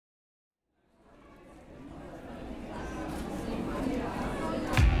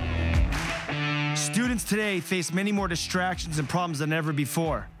Students today face many more distractions and problems than ever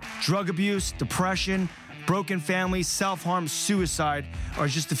before. Drug abuse, depression, broken families, self-harm, suicide are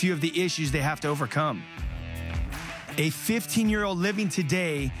just a few of the issues they have to overcome. A 15-year-old living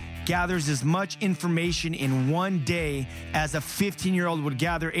today gathers as much information in one day as a 15-year-old would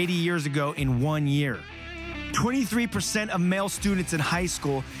gather 80 years ago in 1 year. 23% of male students in high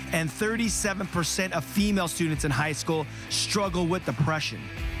school and 37% of female students in high school struggle with depression.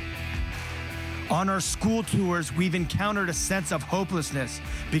 On our school tours, we've encountered a sense of hopelessness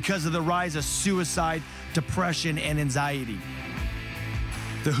because of the rise of suicide, depression, and anxiety.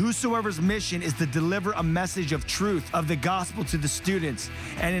 The Whosoever's mission is to deliver a message of truth of the gospel to the students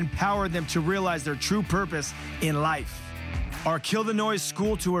and empower them to realize their true purpose in life. Our Kill the Noise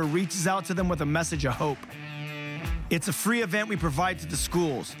school tour reaches out to them with a message of hope. It's a free event we provide to the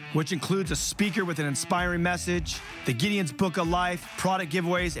schools, which includes a speaker with an inspiring message, the Gideon's Book of Life, product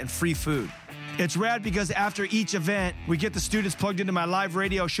giveaways, and free food. It's rad because after each event, we get the students plugged into my live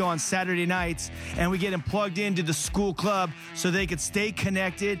radio show on Saturday nights, and we get them plugged into the school club so they can stay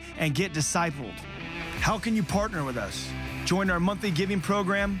connected and get discipled. How can you partner with us? Join our monthly giving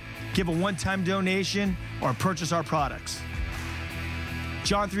program, give a one-time donation, or purchase our products.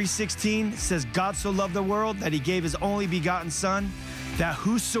 John 3:16 says, God so loved the world that he gave his only begotten Son, that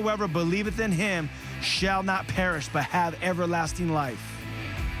whosoever believeth in him shall not perish but have everlasting life.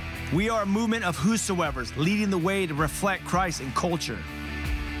 We are a movement of whosoevers, leading the way to reflect Christ in culture.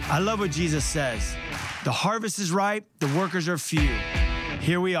 I love what Jesus says. The harvest is ripe, the workers are few.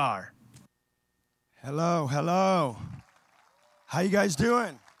 Here we are. Hello. How you guys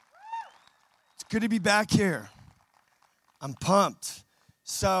doing? It's good to be back here. I'm pumped.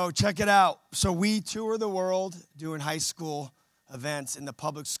 So check it out. So we tour the world doing high school events in the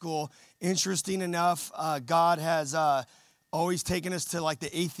public school. Interesting enough, God has always taken us to like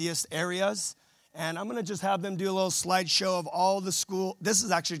the atheist areas. And I'm going to just have them do a little slideshow of all the school. This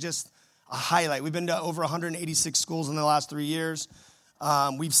is actually just a highlight. We've been to over 186 schools in the last 3 years.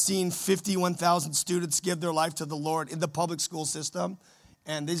 We've seen 51,000 students give their life to the Lord in the public school system.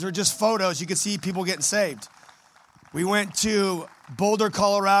 And these are just photos. You can see people getting saved. We went to Boulder,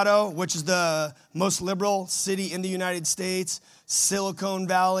 Colorado, which is the most liberal city in the United States, Silicon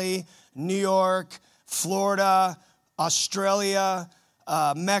Valley, New York, Florida, Australia,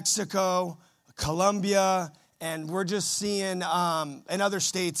 Mexico, Colombia, and we're just seeing in other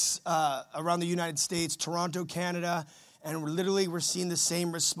states around the United States, Toronto, Canada, and we're seeing the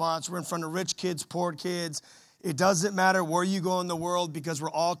same response. We're in front of rich kids, poor kids. It doesn't matter where you go in the world because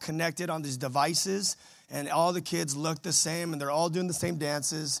we're all connected on these devices, and all the kids look the same, and they're all doing the same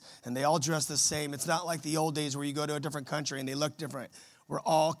dances, and they all dress the same. It's not like the old days where you go to a different country and they look different. We're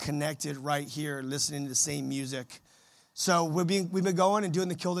all connected right here, listening to the same music. So we've been going and doing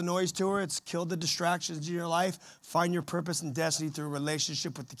the Kill the Noise tour. It's kill the distractions in your life, find your purpose and destiny through a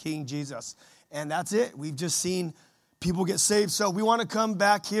relationship with the King Jesus. And that's it. We've just seen people get saved. So we want to come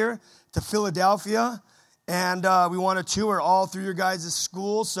back here to Philadelphia, and we want to tour all through your guys'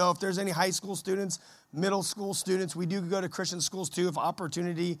 schools. So if there's any high school students, middle school students, we do go to Christian schools too if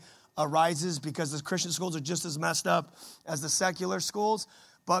opportunity arises, because the Christian schools are just as messed up as the secular schools.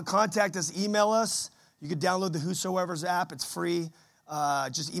 But contact us, email us. You can download the Whosoever's app. It's free.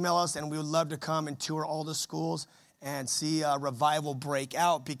 Just email us, and we would love to come and tour all the schools and see a revival break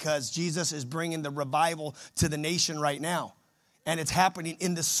out, because Jesus is bringing the revival to the nation right now, and it's happening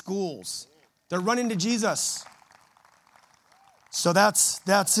in the schools. They're running to Jesus. So that's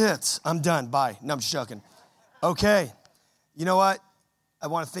it. I'm done. Bye. No, I'm just joking. Okay. You know what? I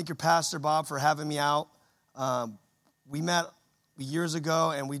want to thank your pastor, Bob, for having me out. We met years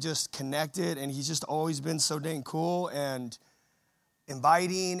ago, and we just connected, and he's just always been so dang cool and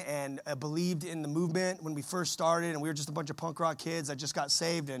inviting, and believed in the movement when we first started, and we were just a bunch of punk rock kids that just got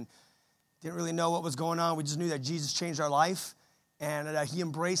saved and didn't really know what was going on. We just knew that Jesus changed our life, and he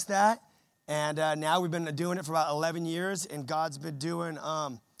embraced that, and now we've been doing it for about 11 years, and God's been doing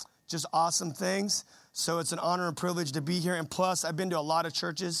just awesome things. So it's an honor and privilege to be here, and plus, I've been to a lot of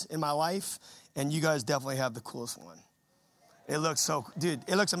churches in my life, and you guys definitely have the coolest one. It looks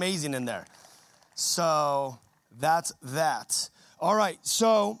it looks amazing in there. So that's that. All right,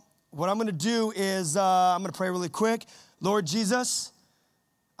 so what I'm going to do is I'm going to pray really quick. Lord Jesus,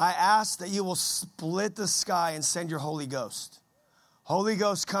 I ask that you will split the sky and send your Holy Ghost. Holy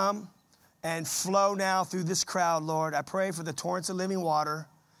Ghost, come and flow now through this crowd, Lord. I pray for the torrents of living water.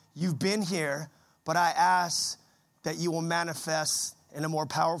 You've been here, but I ask that you will manifest in a more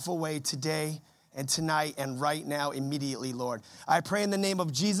powerful way today and tonight and right now, immediately, Lord. I pray in the name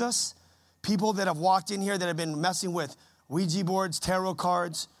of Jesus, people that have walked in here that have been messing with Ouija boards, tarot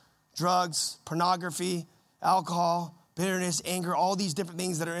cards, drugs, pornography, alcohol, bitterness, anger, all these different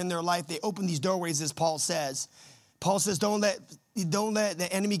things that are in their life. They open these doorways, as Paul says. Paul says, don't let the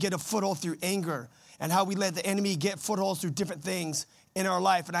enemy get a foothold through anger, and how we let the enemy get footholds through different things in our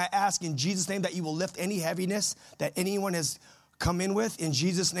life. And I ask in Jesus' name that you will lift any heaviness that anyone has come in with, in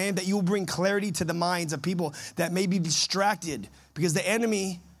Jesus' name, that you will bring clarity to the minds of people that may be distracted, because the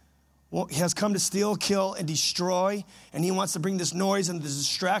enemy has come to steal, kill, and destroy, and he wants to bring this noise and this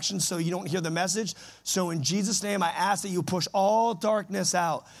distraction so you don't hear the message. So in Jesus' name, I ask that you push all darkness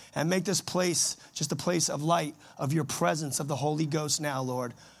out and make this place just a place of light, of your presence, of the Holy Ghost now,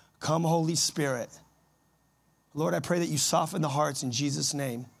 Lord. Come, Holy Spirit. Lord, I pray that you soften the hearts in Jesus'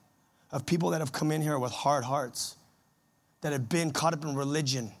 name of people that have come in here with hard hearts, that have been caught up in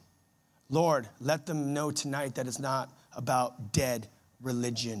religion. Lord, let them know tonight that it's not about dead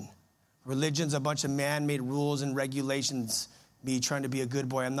religion. Religion's a bunch of man-made rules and regulations. Me trying to be a good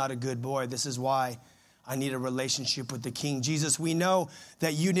boy. I'm not a good boy. This is why I need a relationship with the King. Jesus, we know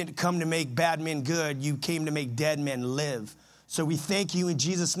that you didn't come to make bad men good. You came to make dead men live. So we thank you in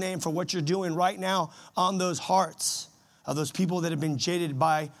Jesus' name for what you're doing right now on those hearts of those people that have been jaded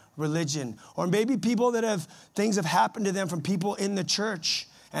by religion. Or maybe people that things have happened to them from people in the church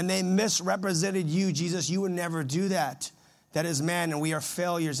and they misrepresented you. Jesus, you would never do that. That is man, and we are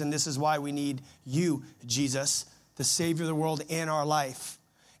failures, and this is why we need you, Jesus, the Savior of the world in our life.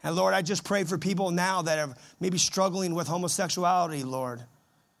 And Lord, I just pray for people now that are maybe struggling with homosexuality, Lord,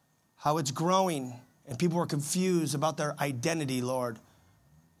 how it's growing, and people are confused about their identity, Lord.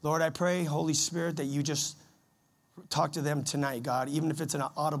 Lord, I pray, Holy Spirit, that you just talk to them tonight, God, even if it's an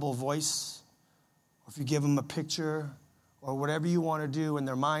audible voice, or if you give them a picture, or whatever you want to do in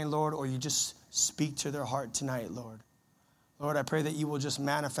their mind, Lord, or you just speak to their heart tonight, Lord. Lord, I pray that you will just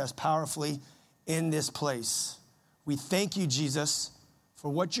manifest powerfully in this place. We thank you, Jesus, for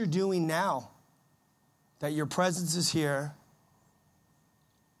what you're doing now, that your presence is here,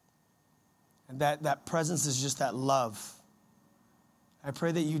 and that presence is just that love. I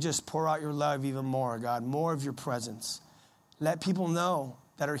pray that you just pour out your love even more, God, more of your presence. Let people know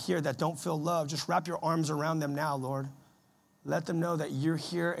that are here that don't feel love. Just wrap your arms around them now, Lord. Let them know that you're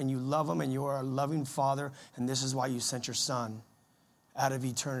here and you love them and you are a loving Father, and this is why you sent your Son out of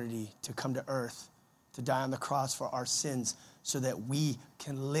eternity to come to earth, to die on the cross for our sins so that we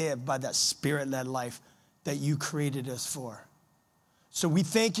can live by that Spirit-led life that you created us for. So we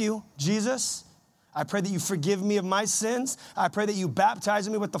thank you, Jesus. I pray that you forgive me of my sins. I pray that you baptize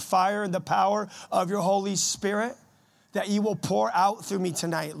me with the fire and the power of your Holy Spirit, that you will pour out through me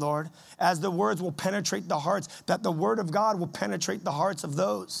tonight, Lord, as the words will penetrate the hearts, that the word of God will penetrate the hearts of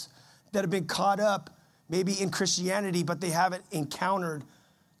those that have been caught up maybe in Christianity, but they haven't encountered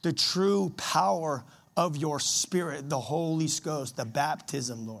the true power of your Spirit, the Holy Ghost, the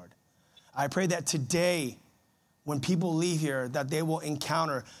baptism, Lord. I pray that today, when people leave here, that they will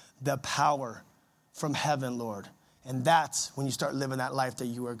encounter the power from heaven, Lord. And that's when you start living that life that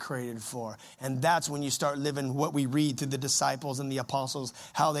you were created for. And that's when you start living what we read through the disciples and the apostles,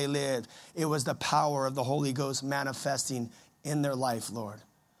 how they lived. It was the power of the Holy Ghost manifesting in their life, Lord.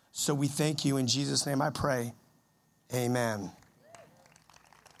 So we thank you. In Jesus' name I pray. Amen.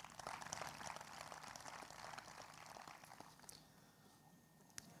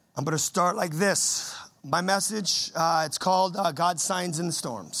 I'm going to start like this. My message, it's called God's Signs in the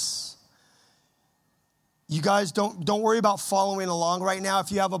Storms. You guys don't worry about following along right now. If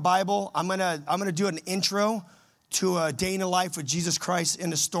you have a Bible, I'm gonna do an intro to a day in the life with Jesus Christ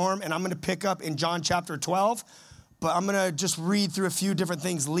in a storm, and I'm gonna pick up in John chapter 12. But I'm gonna just read through a few different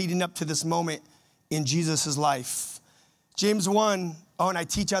things leading up to this moment in Jesus' life. James 1. Oh, and I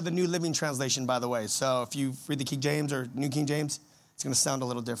teach out the New Living Translation, by the way. So if you read the King James or New King James, it's gonna sound a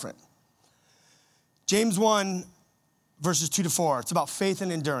little different. James 1, verses 2-4. It's about faith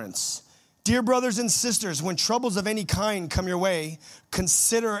and endurance. Dear brothers and sisters, when troubles of any kind come your way,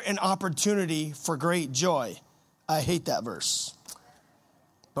 consider an opportunity for great joy. I hate that verse,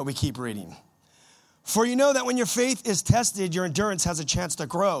 but we keep reading. For you know that when your faith is tested, your endurance has a chance to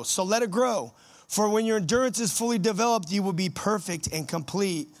grow. So let it grow. For when your endurance is fully developed, you will be perfect and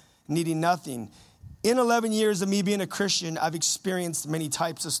complete, needing nothing. In 11 years of me being a Christian, I've experienced many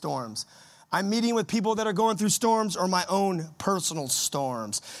types of storms. I'm meeting with people that are going through storms or my own personal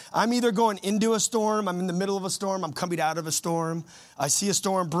storms. I'm either going into a storm, I'm in the middle of a storm, I'm coming out of a storm. I see a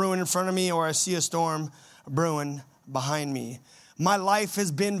storm brewing in front of me, or I see a storm brewing behind me. My life has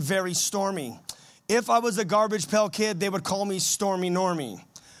been very stormy. If I was a Garbage Pail Kid, they would call me Stormy Normie.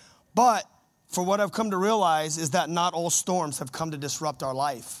 But for what I've come to realize is that not all storms have come to disrupt our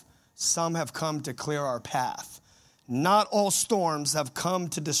life. Some have come to clear our path. Not all storms have come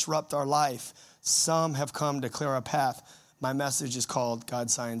to disrupt our life. Some have come to clear our path. My message is called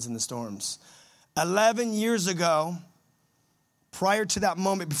God Signs in the Storms. 11 years ago, prior to that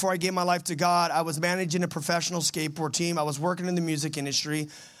moment, before I gave my life to God, I was managing a professional skateboard team. I was working in the music industry.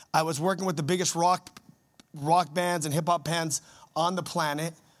 I was working with the biggest rock bands and hip-hop bands on the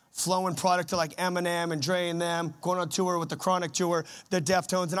planet, flowing product to like Eminem and Dre and them, going on tour with the Chronic Tour, the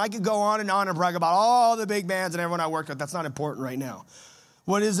Deftones, and I could go on and brag about all the big bands and everyone I worked with. That's not important right now.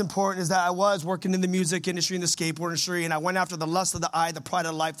 What is important is that I was working in the music industry, in the skateboard industry, and I went after the lust of the eye, the pride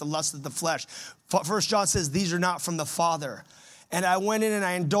of life, the lust of the flesh. 1 John says, these are not from the Father. And I went in and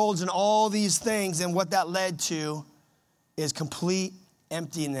I indulged in all these things, and what that led to is complete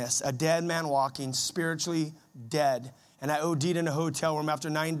emptiness, a dead man walking, spiritually dead. And I OD'd in a hotel room after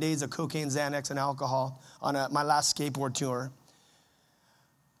 9 days of cocaine, Xanax, and alcohol on my last skateboard tour.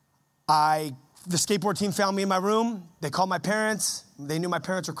 The skateboard team found me in my room. They called my parents. They knew my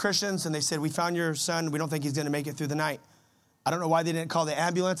parents were Christians, and they said, we found your son. We don't think he's going to make it through the night. I don't know why they didn't call the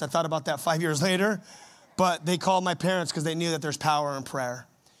ambulance. I thought about that 5 years later. But they called my parents because they knew that there's power in prayer.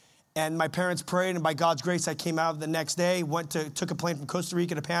 And my parents prayed, and by God's grace, I came out the next day, took a plane from Costa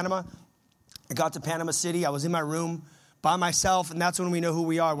Rica to Panama. I got to Panama City. I was in my room by myself, and that's when we know who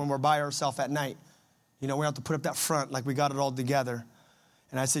we are, when we're by ourselves at night. You know, we have to put up that front like we got it all together.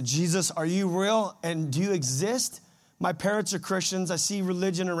 And I said, Jesus, are you real? And do you exist? My parents are Christians. I see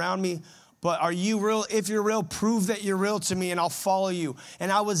religion around me. But are you real? If you're real, prove that you're real to me and I'll follow you.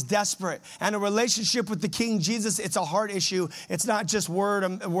 And I was desperate. And a relationship with the King Jesus, it's a heart issue. It's not just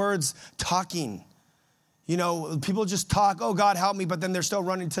words talking. You know, people just talk, oh, God, help me, but then they're still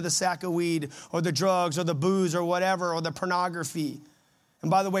running to the sack of weed or the drugs or the booze or whatever or the pornography. And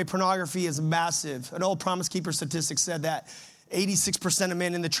by the way, pornography is massive. An old Promise Keeper statistic said that 86% of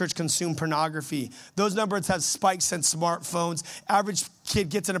men in the church consume pornography. Those numbers have spiked since smartphones. Average kid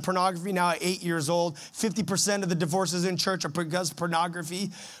gets into pornography now at 8 years old. 50% of the divorces in church are because of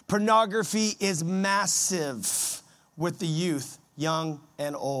pornography. Pornography is massive with the youth, young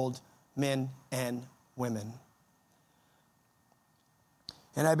and old, men and women.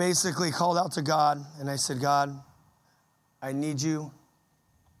 And I basically called out to God and I said, God, I need you.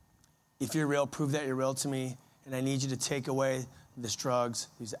 If you're real, prove that you're real to me. And I need you to take away these drugs,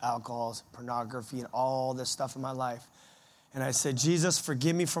 these alcohols, pornography, and all this stuff in my life. And I said, Jesus,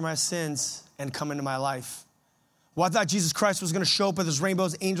 forgive me for my sins and come into my life. Well, I thought Jesus Christ was going to show up with his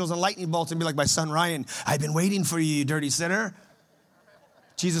rainbows, angels, and lightning bolts and be like, my son Ryan, I've been waiting for you, you dirty sinner.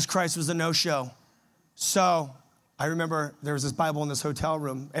 Jesus Christ was a no-show. So I remember there was this Bible in this hotel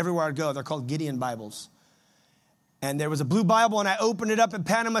room. Everywhere I'd go, they're called Gideon Bibles. And there was a blue Bible, and I opened it up in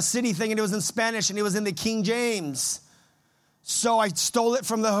Panama City thinking it was in Spanish, and it was in the King James. So I stole it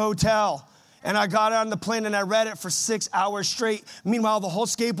from the hotel, and I got on the plane, and I read it for 6 hours straight. Meanwhile, the whole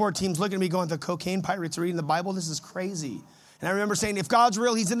skateboard team's looking at me going, the cocaine pirates are reading the Bible? This is crazy. And I remember saying, if God's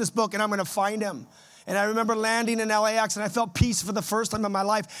real, he's in this book, and I'm going to find him. And I remember landing in LAX, and I felt peace for the first time in my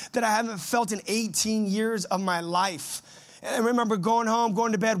life that I haven't felt in 18 years of my life. And I remember going home,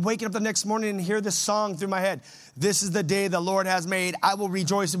 going to bed, waking up the next morning and hear this song through my head. This is the day the Lord has made. I will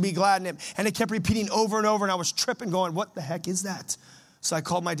rejoice and be glad in him. And it kept repeating over and over, and I was tripping going, what the heck is that? So I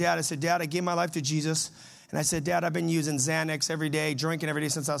called my dad. I said, Dad, I gave my life to Jesus. And I said, Dad, I've been using Xanax every day, drinking every day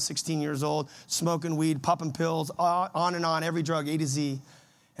since I was 16 years old, smoking weed, popping pills, on and on, every drug, A to Z.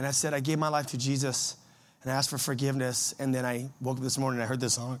 And I said, I gave my life to Jesus, and I asked for forgiveness. And then I woke up this morning, and I heard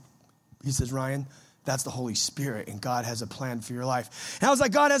this song. He says, Ryan, that's the Holy Spirit, and God has a plan for your life. And I was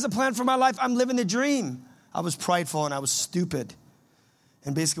like, God has a plan for my life. I'm living the dream. I was prideful, and I was stupid.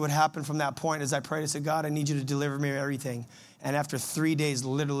 And basically what happened from that point is I prayed. I said, God, I need you to deliver me everything. And after 3 days,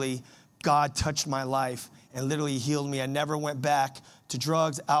 literally, God touched my life and literally healed me. I never went back to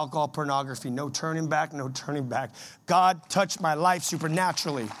drugs, alcohol, pornography. No turning back, no turning back. God touched my life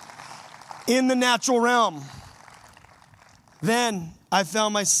supernaturally in the natural realm. Then I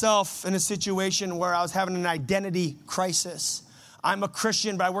found myself in a situation where I was having an identity crisis. I'm a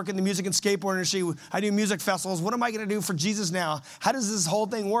Christian, but I work in the music and skateboard industry. I do music festivals. What am I going to do for Jesus now? How does this whole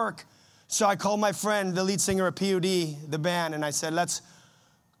thing work? So I called my friend, the lead singer of POD, the band, and I said, let's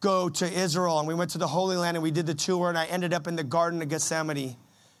go to Israel. And we went to the Holy Land, and we did the tour, and I ended up in the Garden of Gethsemane.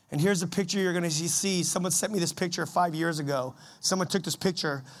 And here's a picture you're going to see. Someone sent me this picture 5 years ago. Someone took this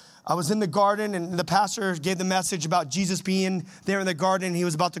picture. I was in the garden, and the pastor gave the message about Jesus being there in the garden, and he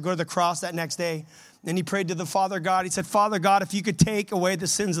was about to go to the cross that next day. And he prayed to the Father God. He said, Father God, if you could take away the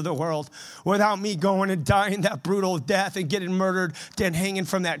sins of the world without me going and dying that brutal death and getting murdered and hanging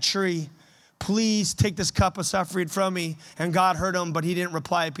from that tree, please take this cup of suffering from me. And God heard him, but he didn't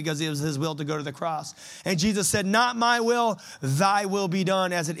reply because it was his will to go to the cross. And Jesus said, not my will, thy will be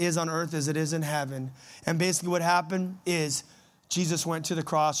done, as it is on earth, as it is in heaven. And basically what happened is Jesus went to the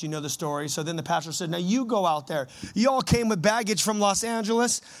cross. You know the story. So then the pastor said, now you go out there. You all came with baggage from Los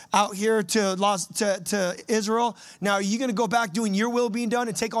Angeles out here to Israel. Now, are you going to go back doing your will being done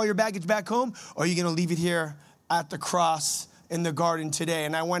and take all your baggage back home? Or are you going to leave it here at the cross in the garden today?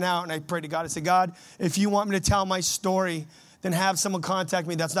 And I went out and I prayed to God. I said, God, if you want me to tell my story, then have someone contact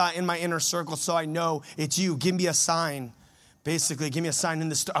me that's not in my inner circle so I know it's you. Give me a sign. Basically, give me a sign in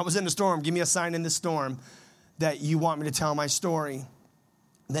the storm. I was in the storm. Give me a sign in the storm that you want me to tell my story.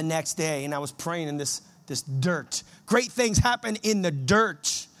 The next day, and I was praying in this dirt. Great things happen in the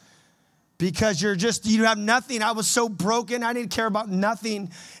dirt because you have nothing. I was so broken. I didn't care about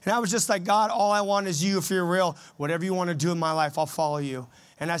nothing. And I was just like, God, all I want is you. If you're real, whatever you want to do in my life, I'll follow you.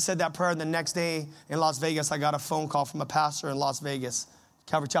 And I said that prayer. The next day in Las Vegas, I got a phone call from a pastor in Las Vegas,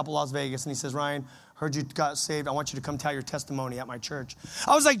 Calvary Chapel, Las Vegas. And he says, Ryan, heard you got saved. I want you to come tell your testimony at my church.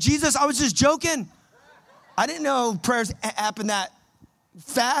 I was like, Jesus, I was just joking. I didn't know prayers happen that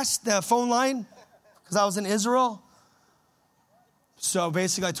fast, the phone line, because I was in Israel. So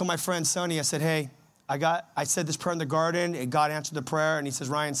basically, I told my friend Sonny, I said, hey, I said this prayer in the garden, and God answered the prayer, and he says,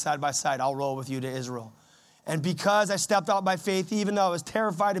 Ryan, side by side, I'll roll with you to Israel. And because I stepped out by faith, even though I was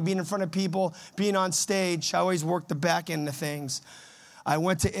terrified of being in front of people, being on stage, I always worked the back end of things. I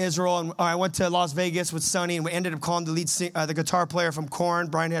went to Israel, I went to Las Vegas with Sonny, and we ended up calling the guitar player from Korn,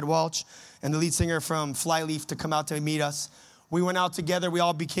 Brian Head Welch, and the lead singer from Flyleaf to come out to meet us. We went out together. We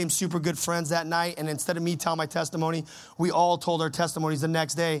all became super good friends that night. And instead of me telling my testimony, we all told our testimonies the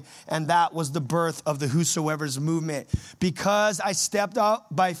next day. And that was the birth of the Whosoever's movement. Because I stepped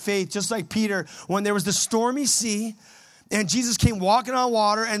out by faith, just like Peter, when there was the stormy sea, and Jesus came walking on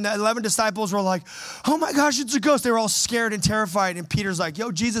water, and the 11 disciples were like, oh my gosh, it's a ghost. They were all scared and terrified. And Peter's like,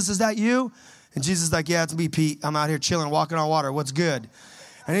 yo, Jesus, is that you? And Jesus is like, yeah, it's me, Pete. I'm out here chilling, walking on water. What's good?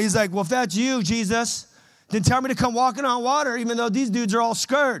 And he's like, well, if that's you, Jesus, then tell me to come walking on water, even though these dudes are all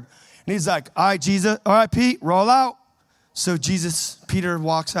scared. And he's like, all right, Jesus. All right, Pete, roll out. So Peter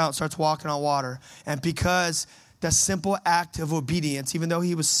walks out, starts walking on water. And because that simple act of obedience, even though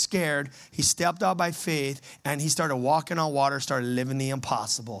he was scared, he stepped out by faith and he started walking on water, started living the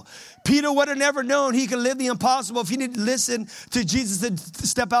impossible. Peter would have never known he could live the impossible if he didn't listen to Jesus and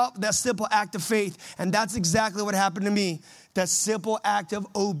step out that simple act of faith. And that's exactly what happened to me. That simple act of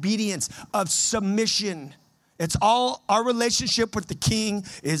obedience, of submission. It's all, our relationship with the King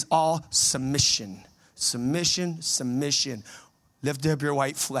is all submission. Submission, submission. Lift up your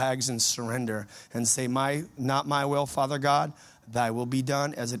white flags and surrender and say, not my will, Father God, thy will be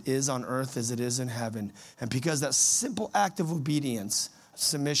done as it is on earth, as it is in heaven. And because that simple act of obedience,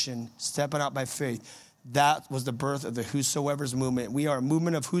 submission, stepping out by faith, that was the birth of the Whosoever's movement. We are a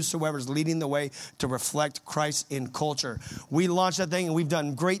movement of whosoever's leading the way to reflect Christ in culture. We launched that thing and we've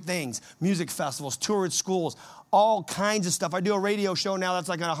done great things. Music festivals, toured schools, all kinds of stuff. I do a radio show now that's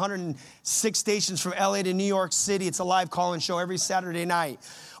like on 106 stations from LA to New York City. It's a live call-in show every Saturday night.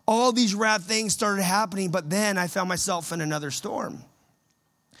 All these rad things started happening, but then I found myself in another storm.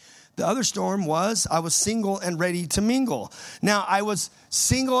 The other storm was I was single and ready to mingle. Now, I was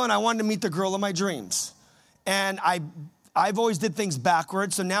single and I wanted to meet the girl of my dreams. And I've always did things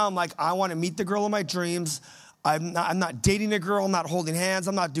backwards. So now I'm like, I want to meet the girl of my dreams. I'm not dating a girl. I'm not holding hands.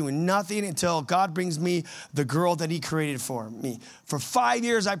 I'm not doing nothing until God brings me the girl that he created for me. For 5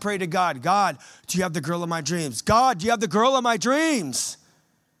 years, I prayed to God, God, do you have the girl of my dreams? God, do you have the girl of my dreams?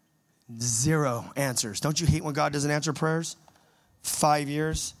 0 answers. Don't you hate when God doesn't answer prayers? 5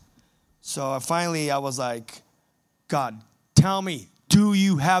 years. So finally, I was like, God, tell me, do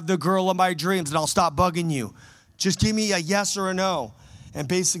you have the girl of my dreams? And I'll stop bugging you. Just give me a yes or a no. And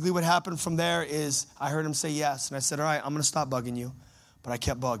basically what happened from there is I heard him say yes. And I said, all right, I'm going to stop bugging you. But I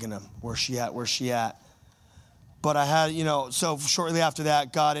kept bugging him. Where's she at? Where's she at? But I had, so shortly after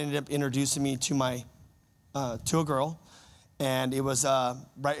that, God ended up introducing me to to a girl. And it was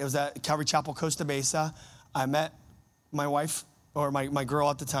at Calvary Chapel, Costa Mesa. I met my wife, or my girl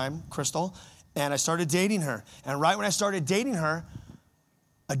at the time, Crystal, and I started dating her. And right when I started dating her,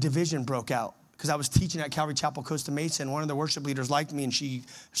 a division broke out. Because I was teaching at Calvary Chapel, Costa Mesa, and one of the worship leaders liked me, and she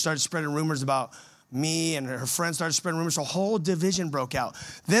started spreading rumors about me, and her friends started spreading rumors. So a whole division broke out.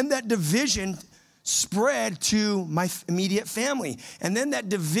 Then that division spread to my immediate family. And then that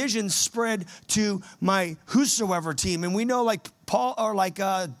division spread to my whosoever team. And we know like Paul, or like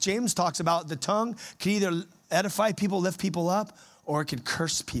James talks about, the tongue can either edify people, lift people up, or it could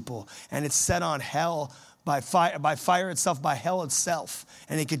curse people. And it's set on hell by fire itself, by hell itself,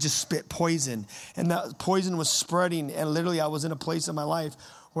 and it could just spit poison. And that poison was spreading, and literally I was in a place in my life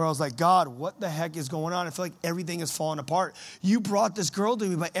where I was like, God, what the heck is going on? I feel like everything is falling apart. You brought this girl to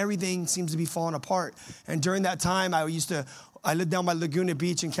me, but everything seems to be falling apart. And during that time, I lived down by Laguna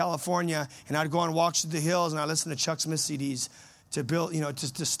Beach in California, and I'd go on walks through the hills, and I listened to Chuck Smith CDs to build,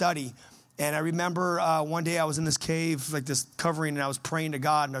 to study. And I remember one day I was in this cave, like this covering, and I was praying to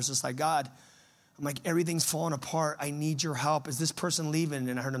God, and I was just like, God, I'm like, everything's falling apart. I need your help. Is this person leaving?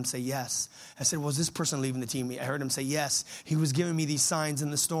 And I heard him say yes. I said, well, is this person leaving the team? I heard him say yes. He was giving me these signs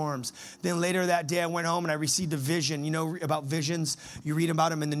in the storms. Then later that day, I went home and I received a vision. You know about visions? You read about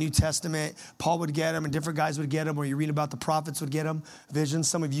them in the New Testament. Paul would get them and different guys would get them, or you read about the prophets would get them. Visions,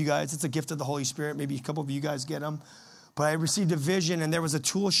 some of you guys, it's a gift of the Holy Spirit. Maybe a couple of you guys get them. But I received a vision, and there was a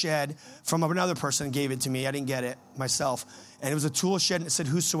tool shed from another person gave it to me. I didn't get it myself. And it was a tool shed, and it said,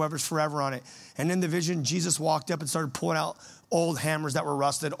 whosoever's forever on it. And in the vision, Jesus walked up and started pulling out old hammers that were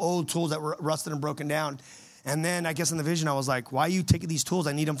rusted, old tools that were rusted and broken down. And then I guess in the vision, I was like, why are you taking these tools?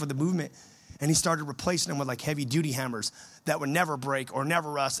 I need them for the movement. And he started replacing them with like heavy-duty hammers that would never break or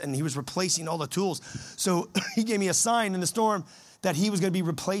never rust. And he was replacing all the tools. So he gave me a sign in the storm that he was going to be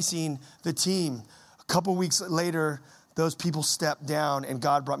replacing the team. A couple weeks later, those people stepped down, and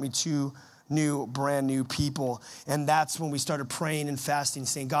God brought me two brand new people. And that's when we started praying and fasting,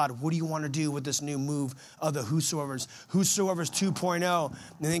 saying, God, what do you want to do with this new move of the Whosoever's 2.0? And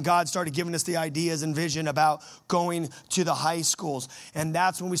then God started giving us the ideas and vision about going to the high schools. And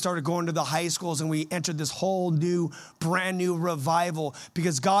that's when we started going to the high schools, and we entered this whole new, brand new revival,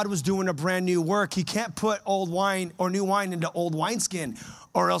 because God was doing a brand new work. He can't put old wine or new wine into old wineskin,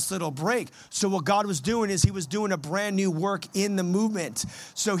 or else it'll break. So what God was doing is he was doing a brand new work in the movement.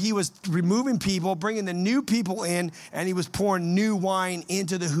 So he was removing people, bringing the new people in, and he was pouring new wine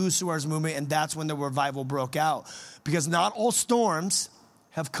into the Whosoever's movement, and that's when the revival broke out. Because not all storms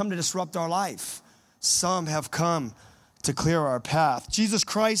have come to disrupt our life. Some have come to clear our path. Jesus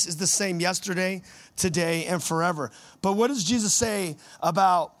Christ is the same yesterday, today, and forever. But what does Jesus say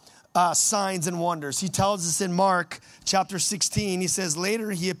about signs and wonders? He tells us in Mark chapter 16, he says,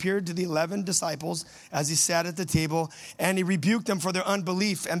 later he appeared to the 11 disciples as he sat at the table, and he rebuked them for their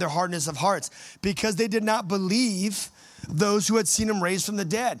unbelief and their hardness of hearts, because they did not believe those who had seen him raised from the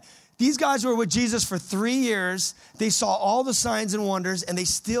dead. These guys were with Jesus for 3 years. They saw all the signs and wonders, and they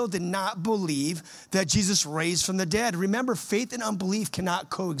still did not believe that Jesus raised from the dead. Remember, faith and unbelief cannot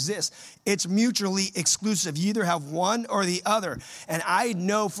coexist. It's mutually exclusive. You either have one or the other. And I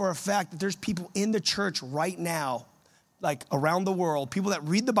know for a fact that there's people in the church right now, like around the world, people that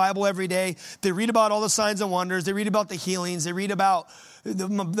read the Bible every day. They read about all the signs and wonders. They read about the healings. They read about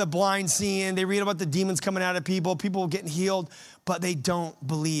the blind seeing. They read about the demons coming out of people getting healed, but they don't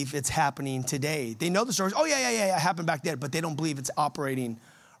believe it's happening today. They know the stories. Oh, yeah, it happened back then, but they don't believe it's operating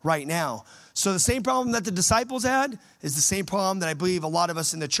right now. So the same problem that the disciples had is the same problem that I believe a lot of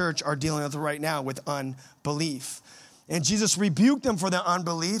us in the church are dealing with right now with unbelief. And Jesus rebuked them for their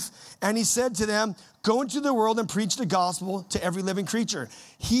unbelief, and he said to them, go into the world and preach the gospel to every living creature.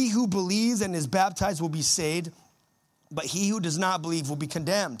 He who believes and is baptized will be saved, but he who does not believe will be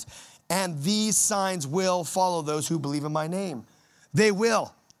condemned. And these signs will follow those who believe in my name. They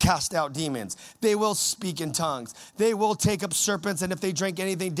will cast out demons. They will speak in tongues. They will take up serpents, and if they drink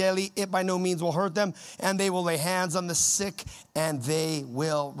anything deadly, it by no means will hurt them. And they will lay hands on the sick, and they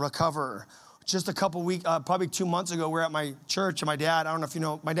will recover. Just a couple weeks, probably 2 months ago, we're at my church, and my dad, I don't know if you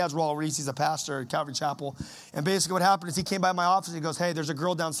know, my dad's Ries, he's a pastor at Calvary Chapel. And basically what happened is he came by my office, and he goes, hey, there's a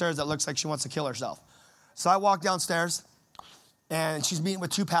girl downstairs that looks like she wants to kill herself. So I walk downstairs, and she's meeting with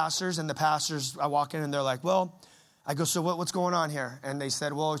 2 pastors, and the pastors, I walk in, and they're like, well, I go, so what's going on here? And they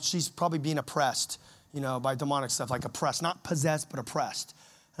said, well, she's probably being oppressed, by demonic stuff, like oppressed, not possessed, but oppressed.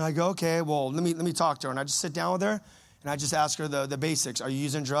 And I go, okay, well, let me talk to her. And I just sit down with her, and I just ask her the basics. Are you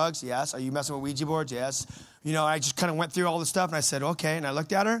using drugs? Yes. Are you messing with Ouija boards? Yes. I just kind of went through all the stuff, and I said, okay. And I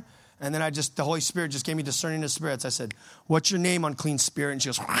looked at her, and then the Holy Spirit just gave me discerning of spirits. I said, what's your name, unclean spirit? And she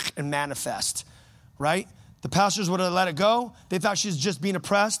goes, and manifest, right? The pastors would have let it go. They thought she was just being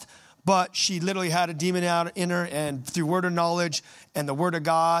oppressed, but she literally had a demon out in her, and through word of knowledge and the word of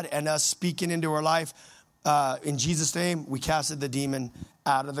God and us speaking into her life, in Jesus' name, we casted the demon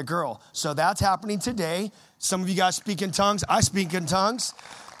out of the girl. So that's happening today. Some of you guys speak in tongues. I speak in tongues.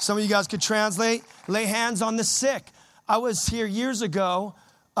 Some of you guys could translate. Lay hands on the sick. I was here years ago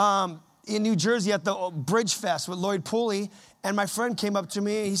in New Jersey at the Bridge Fest with Lloyd Pooley, and my friend came up to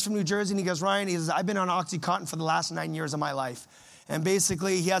me. He's from New Jersey, and he goes, Ryan, he says, I've been on OxyContin for the last 9 years of my life. And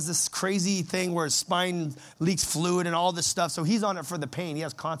basically, he has this crazy thing where his spine leaks fluid and all this stuff. So he's on it for the pain. He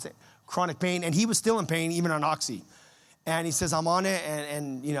has constant chronic pain, and he was still in pain, even on oxy. And he says, I'm on it,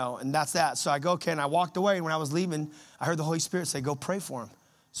 and that's that. So I go, okay, and I walked away. And when I was leaving, I heard the Holy Spirit say, go pray for him.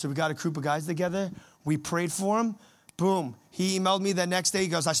 So we got a group of guys together. We prayed for him. Boom. He emailed me the next day. He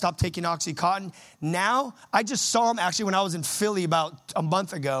goes, I stopped taking Oxycontin. Now, I just saw him actually when I was in Philly about a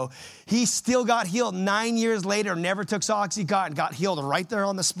month ago. He still got healed 9 years later, never took Oxycontin, got healed right there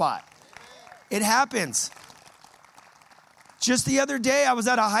on the spot. It happens. Just the other day, I was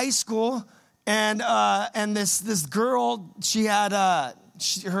at a high school, and this girl, she had,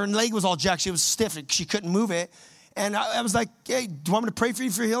 her leg was all jacked. She was stiff. She couldn't move it. And I was like, hey, do you want me to pray for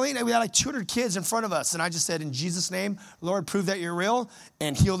you for healing? And we had like 200 kids in front of us. And I just said, in Jesus' name, Lord, prove that you're real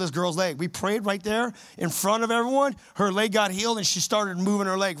and heal this girl's leg. We prayed right there in front of everyone. Her leg got healed, and she started moving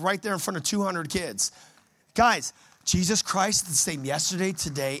her leg right there in front of 200 kids. Guys, Jesus Christ is the same yesterday,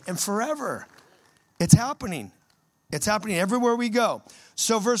 today, and forever. It's happening. It's happening everywhere we go.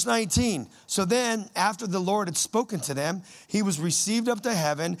 So verse 19, so then after the Lord had spoken to them, he was received up to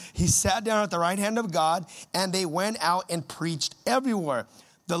heaven. He sat down at the right hand of God, and they went out and preached everywhere.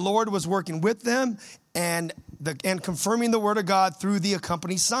 The Lord was working with them and confirming the word of God through the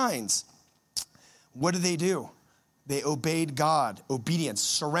accompanying signs. What did they do? They obeyed God, obedience,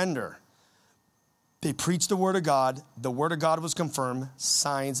 surrender. They preached the word of God. The word of God was confirmed.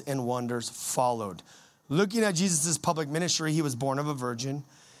 Signs and wonders followed. Looking at Jesus' public ministry, he was born of a virgin.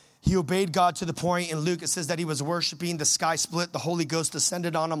 He obeyed God to the point, in Luke, it says that he was worshiping, the sky split, the Holy Ghost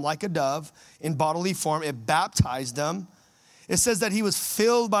descended on him like a dove in bodily form. It baptized him. It says that he was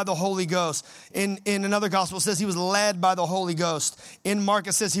filled by the Holy Ghost. In another gospel, it says he was led by the Holy Ghost. In Mark,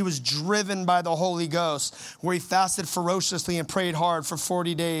 it says he was driven by the Holy Ghost, where he fasted ferociously and prayed hard for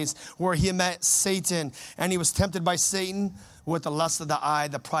 40 days, where he met Satan, and he was tempted by Satan with the lust of the eye,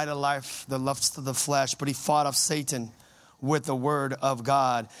 the pride of life, the lust of the flesh, but he fought off Satan with the word of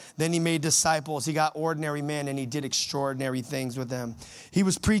God. Then he made disciples. He got ordinary men, and he did extraordinary things with them. He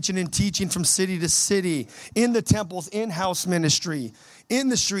was preaching and teaching from city to city, in the temples, in house ministry, in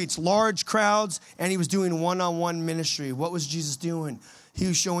the streets, large crowds, and he was doing one-on-one ministry. What was Jesus doing? He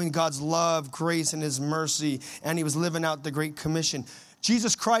was showing God's love, grace, and his mercy, and he was living out the Great Commission.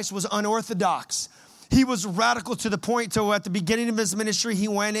 Jesus Christ was unorthodox. He was radical to the point to at the beginning of his ministry, he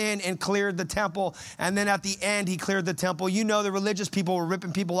went in and cleared the temple. And then at the end, he cleared the temple. You know, the religious people were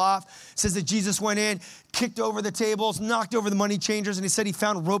ripping people off. It says that Jesus went in, kicked over the tables, knocked over the money changers, and he said he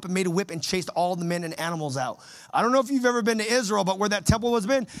found rope and made a whip and chased all the men and animals out. I don't know if you've ever been to Israel, but where that temple has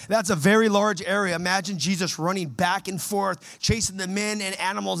been, that's a very large area. Imagine Jesus running back and forth, chasing the men and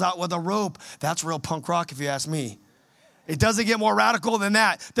animals out with a rope. That's real punk rock, if you ask me. It doesn't get more radical than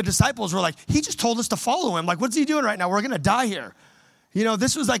that. The disciples were like, he just told us to follow him. Like, what's he doing right now? We're going to die here. You know,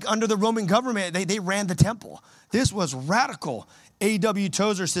 this was like under the Roman government. They ran the temple. This was radical. A.W.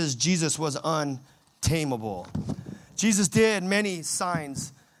 Tozer says Jesus was untamable. Jesus did many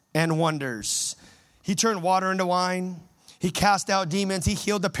signs and wonders. He turned water into wine. He cast out demons. He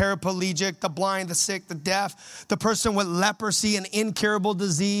healed the paraplegic, the blind, the sick, the deaf, the person with leprosy, an incurable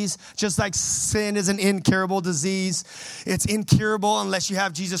disease, just like sin is an incurable disease. It's incurable unless you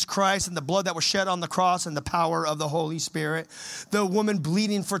have Jesus Christ and the blood that was shed on the cross and the power of the Holy Spirit. The woman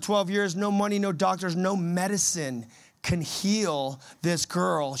bleeding for 12 years, no money, no doctors, no medicine can heal this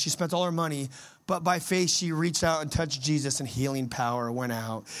girl. She spent all her money. But by faith, she reached out and touched Jesus, and healing power went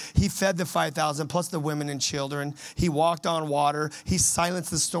out. He fed the 5,000 plus the women and children. He walked on water. He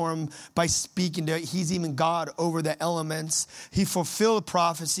silenced the storm by speaking to it. He's even God over the elements. He fulfilled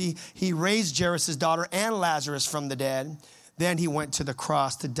prophecy. He raised Jairus' daughter and Lazarus from the dead. Then he went to the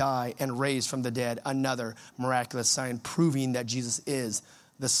cross to die and raised from the dead, another miraculous sign proving that Jesus is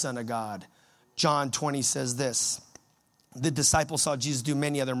the Son of God. John 20 says this. The disciples saw Jesus do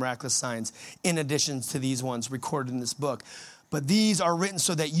many other miraculous signs in addition to these ones recorded in this book. But these are written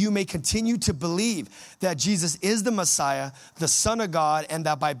so that you may continue to believe that Jesus is the Messiah, the Son of God, and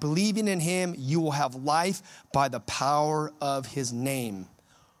that by believing in him, you will have life by the power of his name.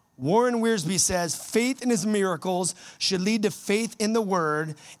 Warren Wiersbe says, faith in his miracles should lead to faith in the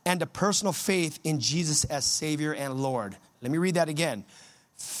word and to personal faith in Jesus as Savior and Lord. Let me read that again.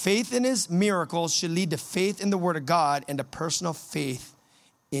 Faith in his miracles should lead to faith in the word of God and to personal faith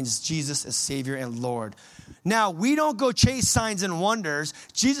in Jesus as Savior and Lord. Now, we don't go chase signs and wonders.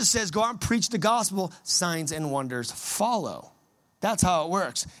 Jesus says, go out and preach the gospel. Signs and wonders follow. That's how it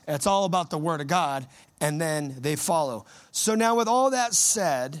works. It's all about the word of God, and then they follow. So now with all that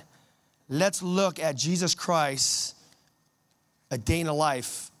said, let's look at Jesus Christ, a day in a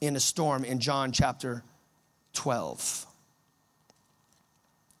life in a storm in John chapter 12.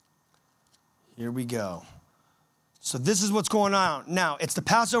 Here we go. So this is what's going on. Now, it's the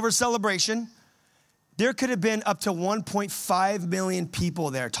Passover celebration. There could have been up to 1.5 million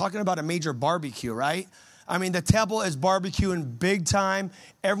people there, talking about a major barbecue, right? I mean, the temple is barbecuing big time.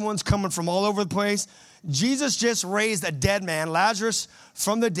 Everyone's coming from all over the place. Jesus just raised a dead man, Lazarus,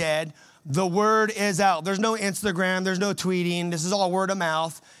 from the dead. The word is out. There's no Instagram. There's no tweeting. This is all word of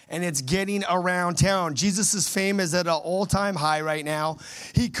mouth, and it's getting around town. Jesus' fame is at an all-time high right now.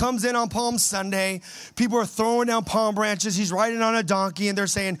 He comes in on Palm Sunday. People are throwing down palm branches. He's riding on a donkey, and they're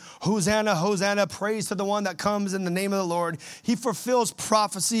saying, Hosanna, Hosanna, praise to the one that comes in the name of the Lord. He fulfills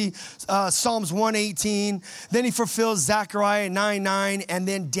prophecy, Psalms 118. Then he fulfills Zechariah 9:9, and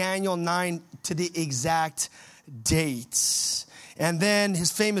then Daniel 9 to the exact dates. And then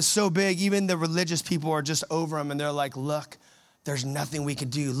his fame is so big, even the religious people are just over him, and they're like, look, there's nothing we can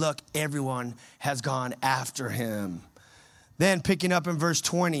do. Look, everyone has gone after him. Then picking up in verse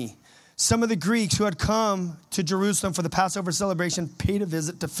 20, some of the Greeks who had come to Jerusalem for the Passover celebration paid a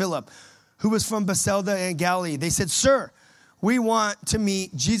visit to Philip, who was from Bethsaida in Galilee. They said, sir, we want to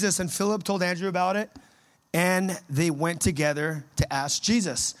meet Jesus. And Philip told Andrew about it, and they went together to ask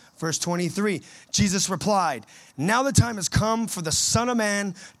Jesus. Verse 23, Jesus replied, now the time has come for the Son of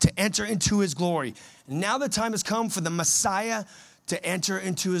Man to enter into his glory. Now the time has come for the Messiah to enter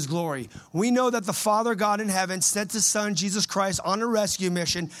into his glory. We know that the Father God in heaven sent his Son, Jesus Christ, on a rescue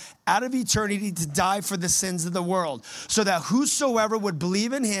mission out of eternity to die for the sins of the world, so that whosoever would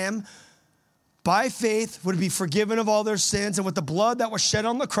believe in him by faith would be forgiven of all their sins, and with the blood that was shed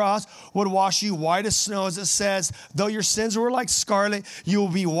on the cross would wash you white as snow, as it says, though your sins were like scarlet, you will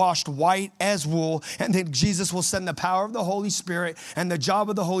be washed white as wool. And then Jesus will send the power of the Holy Spirit, and the job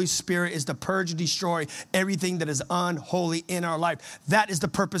of the Holy Spirit is to purge and destroy everything that is unholy in our life. That is the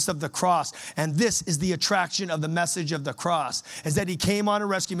purpose of the cross, and this is the attraction of the message of the cross, is that he came on a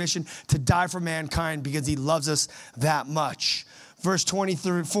rescue mission to die for mankind because he loves us that much. Verse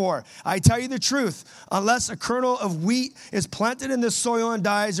 24, I tell you the truth, unless a kernel of wheat is planted in the soil and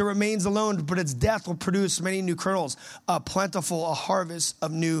dies, it remains alone, but its death will produce many new kernels, a harvest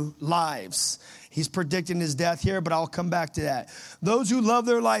of new lives. He's predicting his death here, but I'll come back to that. Those who love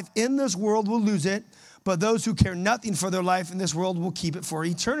their life in this world will lose it, but those who care nothing for their life in this world will keep it for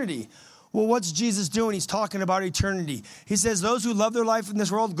eternity. Well, what's Jesus doing? He's talking about eternity. He says, those who love their life in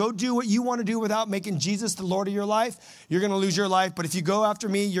this world, go do what you want to do without making Jesus the Lord of your life. You're going to lose your life, but if you go after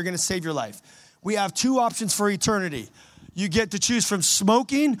me, you're going to save your life. We have two options for eternity. You get to choose from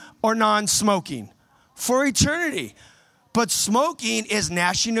smoking or non-smoking for eternity. But smoking is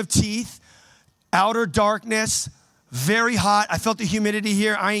gnashing of teeth, outer darkness, very hot. I felt the humidity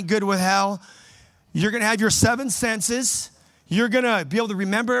here. I ain't good with hell. You're going to have your seven senses. You're going to be able to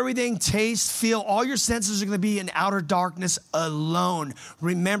remember everything, taste, feel. All your senses are going to be in outer darkness alone,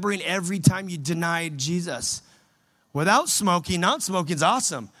 remembering every time you denied Jesus. Without smoking, non-smoking is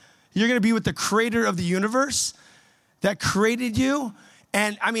awesome. You're going to be with the creator of the universe that created you.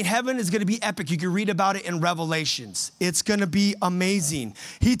 And I mean, heaven is going to be epic. You can read about it in Revelations. It's going to be amazing.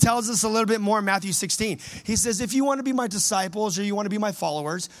 He tells us a little bit more in Matthew 16. He says, if you want to be my disciples or you want to be my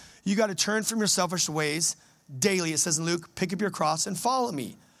followers, you got to turn from your selfish ways daily. It says in Luke, pick up your cross and follow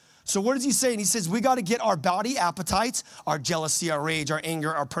me. So what is he saying? He says we got to get our body appetites, our jealousy, our rage, our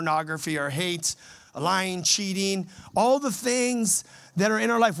anger, our pornography, our hate, lying, cheating, all the things that are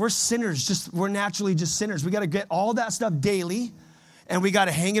in our life. We're sinners. We're naturally just sinners. We got to get all that stuff daily, and we got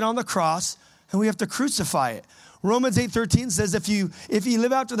to hang it on the cross, and we have to crucify it. Romans 8:13 says, if you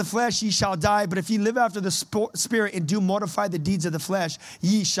live after the flesh, ye shall die. But if ye live after the spirit and do mortify the deeds of the flesh,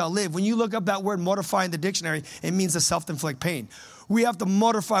 ye shall live. When you look up that word mortify in the dictionary, it means to self-inflict pain. We have to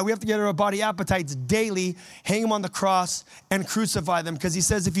mortify. We have to get our body appetites daily, hang them on the cross, and crucify them. Because he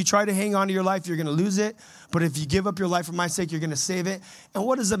says if you try to hang on to your life, you're going to lose it. But if you give up your life for my sake, you're going to save it. And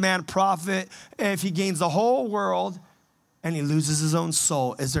what does a man profit if he gains the whole world and he loses his own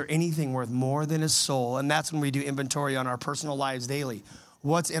soul? Is there anything worth more than his soul? And that's when we do inventory on our personal lives daily.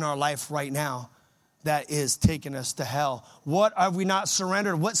 What's in our life right now that is taking us to hell? What have we not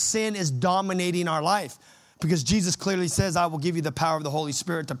surrendered? What sin is dominating our life? Because Jesus clearly says, I will give you the power of the Holy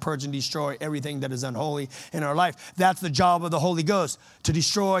Spirit to purge and destroy everything that is unholy in our life. That's the job of the Holy Ghost, to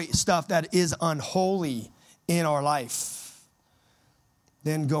destroy stuff that is unholy in our life.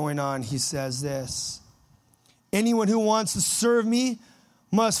 Then going on, he says this. Anyone who wants to serve me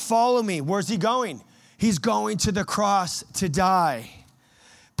must follow me. Where's he going? He's going to the cross to die.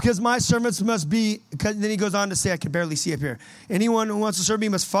 Because my servants must be, then he goes on to say, I can barely see up here. Anyone who wants to serve me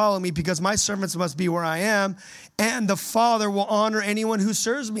must follow me, because my servants must be where I am, and the Father will honor anyone who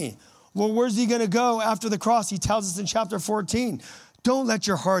serves me. Well, where's he going to go after the cross? He tells us in chapter 14, Don't let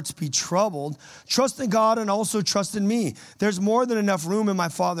your hearts be troubled. Trust in God and also trust in me. There's more than enough room in my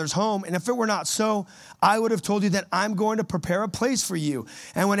Father's home. And if it were not so, I would have told you that I'm going to prepare a place for you.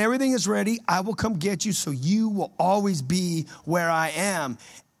 And when everything is ready, I will come get you so you will always be where I am.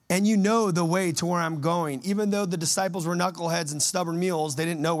 And you know the way to where I'm going. Even though the disciples were knuckleheads and stubborn mules, they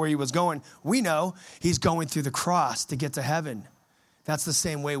didn't know where he was going. We know he's going through the cross to get to heaven. That's the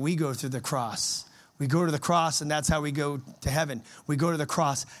same way we go through the cross. We go to the cross, and that's how we go to heaven. We go to the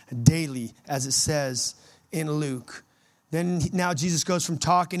cross daily, as it says in Luke. Then now Jesus goes from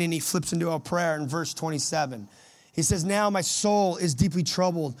talking, and he flips into a prayer in verse 27. He says, now my soul is deeply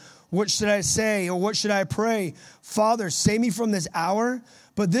troubled. What should I say, or what should I pray? Father, save me from this hour.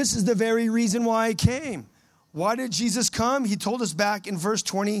 But this is the very reason why I came. Why did Jesus come? He told us back in verse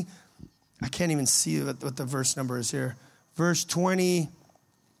 20. I can't even see what the verse number is here. Verse 23,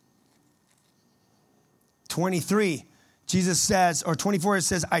 Jesus says, or 24, it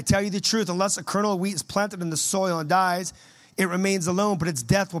says, I tell you the truth, unless a kernel of wheat is planted in the soil and dies, it remains alone, but its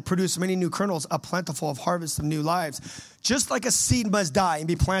death will produce many new kernels, a plentiful of harvest of new lives. Just like a seed must die and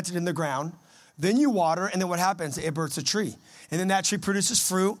be planted in the ground, then you water, and then what happens? It births a tree. And then that tree produces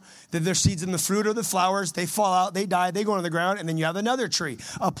fruit. Then there's seeds in the fruit or the flowers. They fall out, they die, they go into the ground, and then you have another tree,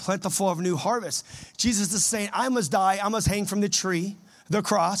 a plentiful of new harvest. Jesus is saying, I must die, I must hang from the tree, the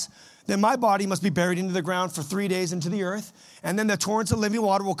cross. Then my body must be buried into the ground for 3 days into the earth. And then the torrents of living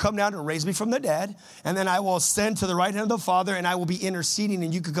water will come down and raise me from the dead. And then I will ascend to the right hand of the Father, and I will be interceding,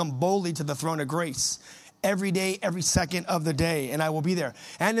 and you can come boldly to the throne of grace every day, every second of the day, and I will be there.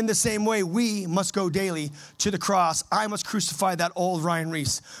 And in the same way, we must go daily to the cross. I must crucify that old Ryan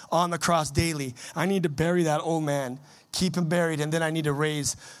Ries on the cross daily. I need to bury that old man, keep him buried, and then I need to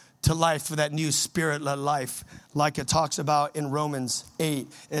raise to life for that new spirit-led life, like it talks about in Romans 8.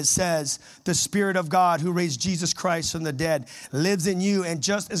 It says, the Spirit of God who raised Jesus Christ from the dead lives in you, and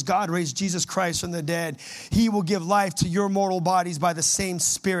just as God raised Jesus Christ from the dead, he will give life to your mortal bodies by the same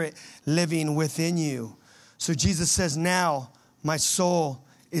Spirit living within you. So Jesus says, now my soul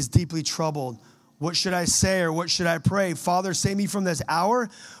is deeply troubled. What should I say, or what should I pray? Father, save me from this hour.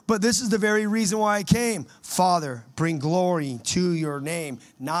 But this is the very reason why I came. Father, bring glory to your name.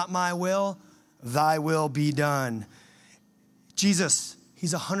 Not my will, thy will be done. Jesus,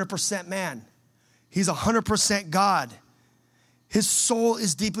 he's 100% man. He's 100% God. His soul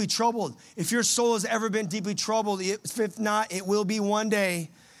is deeply troubled. If your soul has ever been deeply troubled, if not, it will be one day.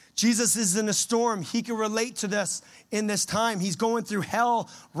 Jesus is in a storm. He can relate to this in this time. He's going through hell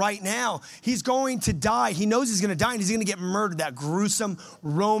right now. He's going to die. He knows he's going to die, and he's going to get murdered, that gruesome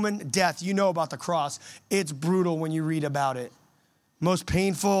Roman death. You know about the cross. It's brutal when you read about it. Most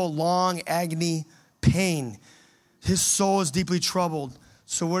painful, long agony, pain. His soul is deeply troubled.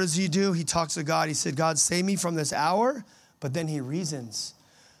 So what does he do? He talks to God. He said, God, save me from this hour. But then he reasons.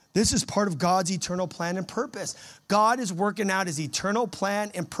 This is part of God's eternal plan and purpose. God is working out his eternal plan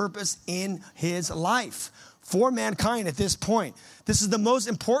and purpose in his life for mankind at this point. This is the most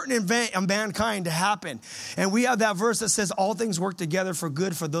important event of mankind to happen. And we have that verse that says, all things work together for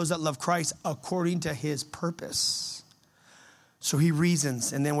good for those that love Christ according to his purpose. So he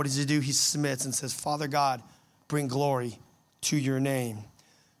reasons, and then what does he do? He submits and says, Father God, bring glory to your name.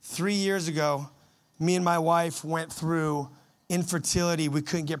 3 years ago, me and my wife went through infertility. We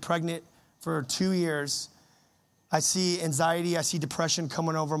couldn't get pregnant for 2 years. I see anxiety, I see depression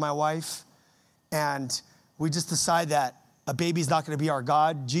coming over my wife. And we just decide that a baby's not going to be our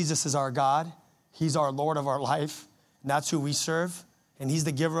God. Jesus is our God. He's our Lord of our life. And that's who we serve. And he's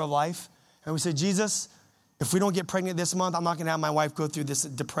the giver of life. And we said, Jesus, if we don't get pregnant this month, I'm not going to have my wife go through this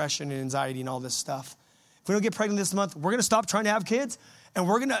depression and anxiety and all this stuff. If we don't get pregnant this month, we're going to stop trying to have kids. And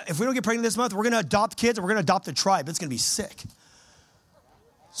if we don't get pregnant this month, we're going to adopt kids, and we're going to adopt a tribe. It's going to be sick.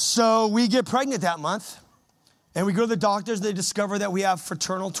 So we get pregnant that month, and we go to the doctors. They discover that we have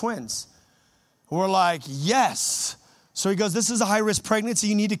fraternal twins. We're like, yes. So he goes, this is a high-risk pregnancy.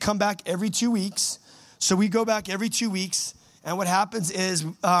 You need to come back every 2 weeks. So we go back every 2 weeks, and what happens is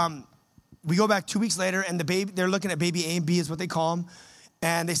we go back 2 weeks later, and they're looking at baby A and B is what they call them,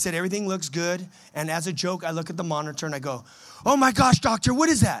 and they said everything looks good. And as a joke, I look at the monitor, and I go, oh, my gosh, doctor, what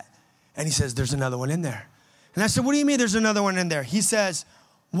is that? And he says, there's another one in there. And I said, what do you mean there's another one in there? He says,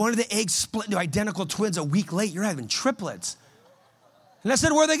 one of the eggs split into identical twins a week late. You're having triplets. And I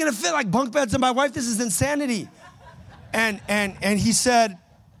said, where are they going to fit? Like bunk beds? And my wife, this is insanity. And he said,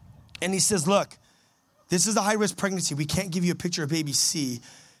 and he says, look, this is a high-risk pregnancy. We can't give you a picture of baby C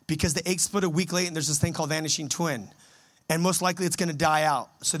because the egg split a week late, and there's this thing called vanishing twin. And most likely it's going to die out.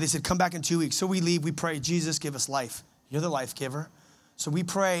 So they said, come back in 2 weeks. So we leave. We pray, Jesus, give us life. You're the life giver. So we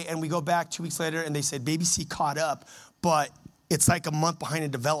pray, and we go back 2 weeks later, and they said, baby C caught up, but it's like a month behind in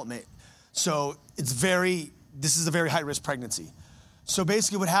development. So this is a very high-risk pregnancy. So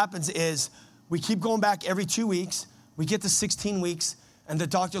basically what happens is we keep going back every 2 weeks. We get to 16 weeks, and the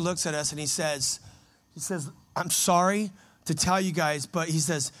doctor looks at us, and he says, I'm sorry to tell you guys, but he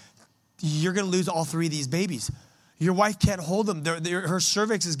says, you're going to lose all 3 of these babies. Your wife can't hold them. Her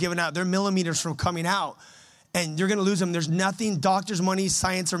cervix is giving out. They're millimeters from coming out, and you're going to lose them. There's nothing doctors, money,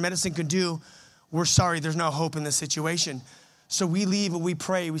 science, or medicine can do. We're sorry. There's no hope in this situation. So we leave and we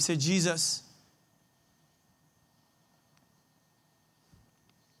pray. We say, Jesus,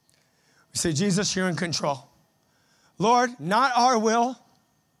 you're in control. Lord, not our will.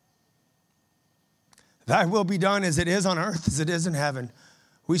 Thy will be done as it is on earth, as it is in heaven.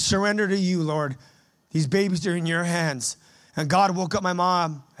 We surrender to you, Lord. These babies are in your hands. And God woke up my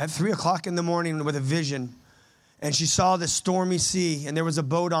mom at 3 o'clock in the morning with a vision. And she saw this stormy sea, and there was a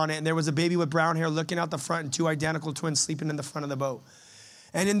boat on it, and there was a baby with brown hair looking out the front and 2 identical twins sleeping in the front of the boat.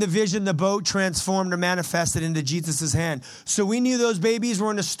 And in the vision, the boat transformed or manifested into Jesus' hand. So we knew those babies were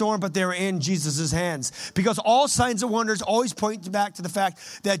in a storm, but they were in Jesus' hands. Because all signs and wonders always point back to the fact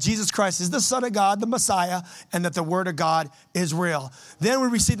that Jesus Christ is the Son of God, the Messiah, and that the Word of God is real. Then we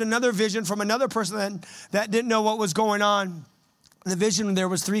received another vision from another person that didn't know what was going on. In the vision, there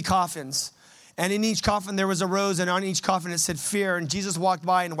was 3 coffins. And in each coffin, there was a rose, and on each coffin, it said fear. And Jesus walked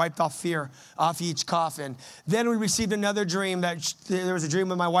by and wiped off fear off each coffin. Then we received another dream that there was a dream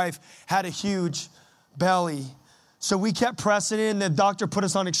when my wife had a huge belly. So we kept pressing in. The doctor put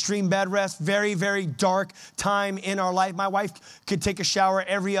us on extreme bed rest. Very, very dark time in our life. My wife could take a shower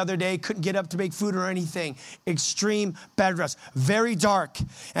every other day, couldn't get up to make food or anything. Extreme bed rest. Very dark.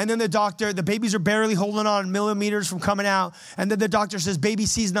 And then the babies are barely holding on, millimeters from coming out. And then the doctor says, baby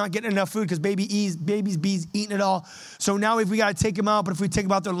C's not getting enough food because baby B's eating it all. So now we got to take them out, but if we take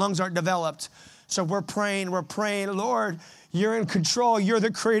them out, their lungs aren't developed. So we're praying, Lord, you're in control. You're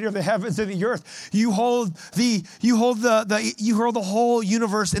the creator of the heavens and the earth. You hold the whole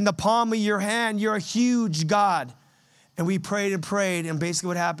universe in the palm of your hand. You're a huge God. And we prayed, and basically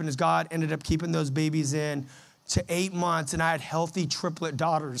what happened is God ended up keeping those babies in to 8 months, and I had healthy triplet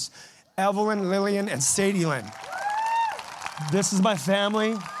daughters, Evelyn, Lillian, and Sadie-Lynn. This is my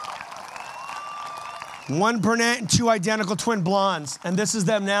family. 1 brunette and 2 identical twin blondes. And this is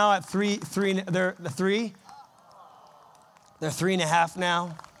them now at 3. They're 3. They're 3.5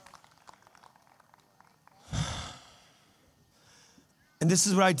 now. And this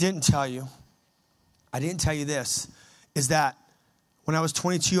is what I didn't tell you. I didn't tell you this, is that when I was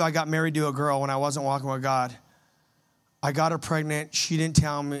 22, I got married to a girl when I wasn't walking with God. I got her pregnant. She didn't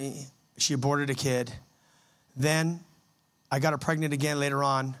tell me. She aborted a kid. Then I got her pregnant again later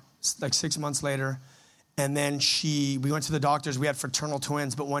on, like 6 months later. And then we went to the doctors. We had fraternal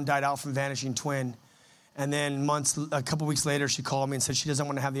twins, but one died out from vanishing twin. And then a couple weeks later, she called me and said she doesn't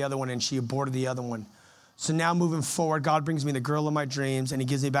want to have the other one, and she aborted the other one. So now moving forward, God brings me the girl of my dreams, and he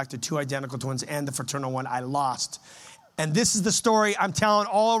gives me back to 2 identical twins and the fraternal one I lost. And this is the story I'm telling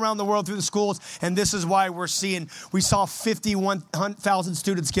all around the world through the schools, and this is why we saw 51,000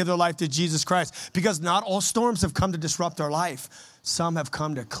 students give their life to Jesus Christ, because not all storms have come to disrupt our life. Some have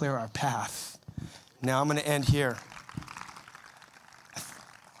come to clear our path. Now I'm going to end here.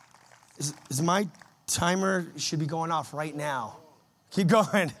 Is my timer should be going off right now? Keep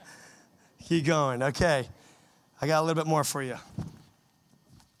going. Keep going. Okay. I got a little bit more for you.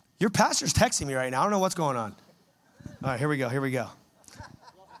 Your pastor's texting me right now. I don't know what's going on. All right, here we go. All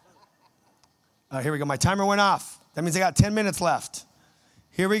right, here we go. My timer went off. That means I got 10 minutes left.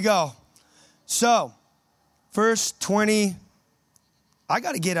 Here we go. So, verse 20. I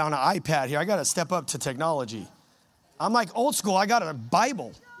got to get on an iPad here. I got to step up to technology. I'm like old school. I got a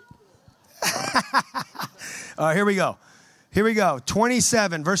Bible. All right, here we go.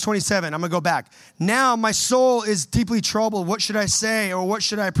 27, verse 27. I'm going to go back. Now my soul is deeply troubled. What should I say, or what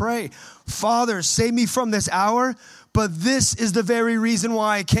should I pray? Father, save me from this hour, but this is the very reason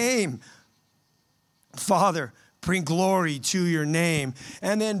why I came. Father, bring glory to your name.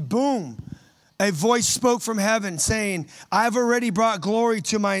 And then boom, a voice spoke from heaven saying, I've already brought glory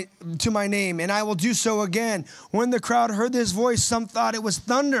to my name, and I will do so again. When the crowd heard this voice, some thought it was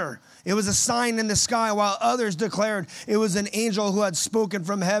thunder. It was a sign in the sky, while others declared it was an angel who had spoken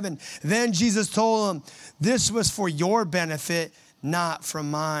from heaven. Then Jesus told them, this was for your benefit, not from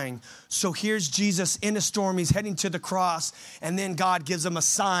mine. So here's Jesus in a storm. He's heading to the cross, and then God gives him a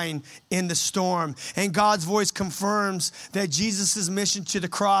sign in the storm. And God's voice confirms that Jesus' mission to the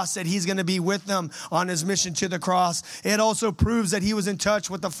cross, that he's going to be with them on his mission to the cross. It also proves that he was in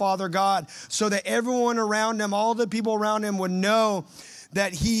touch with the Father God, so that everyone around him, all the people around him, would know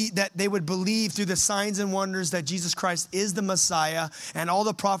that they would believe through the signs and wonders that Jesus Christ is the Messiah and all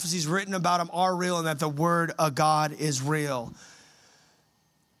the prophecies written about him are real and that the word of God is real.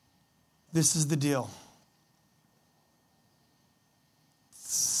 This is the deal.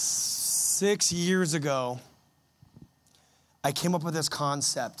 6 years ago, I came up with this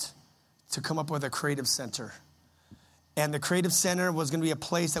concept to come up with a creative center. And the creative center was going to be a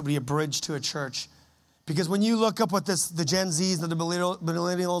place that would be a bridge to a church. Because when you look up what the Gen Zs and the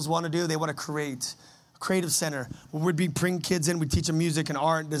millennials want to do, they want to create a creative center where we'd bring kids in, we'd teach them music and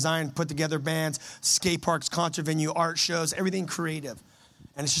art, design, put together bands, skate parks, concert venue, art shows, everything creative.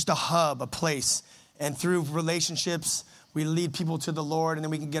 And it's just a hub, a place. And through relationships, we lead people to the Lord, and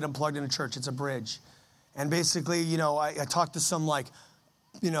then we can get them plugged into church. It's a bridge. And basically, I talked to some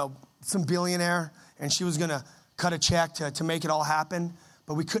billionaire, and she was going to cut a check to make it all happen,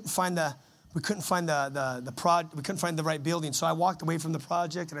 but we couldn't find the right building. So I walked away from the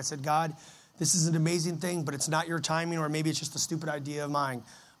project, and I said, God, this is an amazing thing, but it's not your timing, or maybe it's just a stupid idea of mine.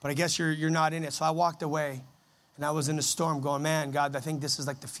 But I guess you're not in it. So I walked away, and I was in a storm going, man, God, I think this is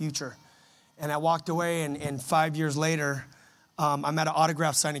like the future. And I walked away, and 5 years later, I'm at an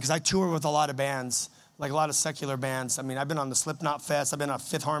autograph signing because I tour with a lot of bands, like a lot of secular bands. I mean, I've been on the Slipknot Fest. I've been on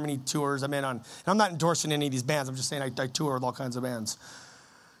Fifth Harmony tours. And I'm not endorsing any of these bands. I'm just saying I tour with all kinds of bands.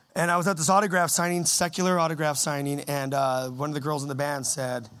 And I was at this autograph signing, secular autograph signing, and one of the girls in the band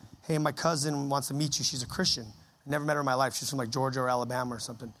said, hey, my cousin wants to meet you. She's a Christian. I never met her in my life. She's from like Georgia or Alabama or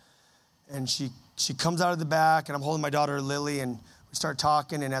something. And she comes out of the back, and I'm holding my daughter, Lily, and we start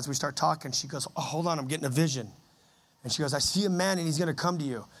talking, and as we start talking, she goes, oh, hold on, I'm getting a vision. And she goes, I see a man, and he's going to come to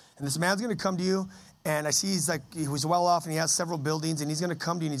you. And this man's going to come to you, and I see he was well off, and he has several buildings, and he's going to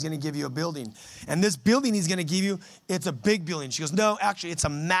come to you, and he's going to give you a building. And this building he's going to give you, it's a big building. She goes, no, actually, it's a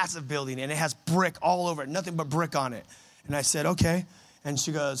massive building, and it has brick all over it, nothing but brick on it. And I said, okay. And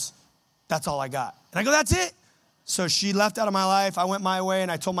she goes, that's all I got. And I go, that's it? So she left out of my life. I went my way,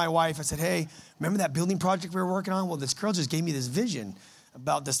 and I told my wife, I said, hey, remember that building project we were working on? Well, this girl just gave me this vision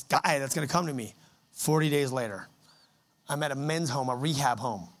about this guy that's going to come to me. 40 days later, I'm at a men's home, a rehab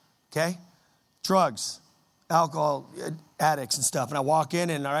home, okay? Drugs, alcohol addicts and stuff. And I walk in,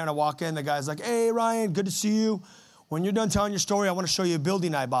 the guy's like, hey, Ryan, good to see you. When you're done telling your story, I want to show you a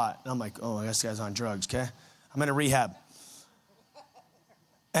building I bought. And I'm like, oh, I guess this guy's on drugs, okay? I'm in a rehab.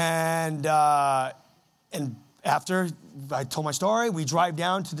 And after I told my story, we drive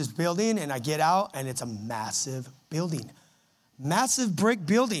down to this building, and I get out, and it's a massive building. Massive brick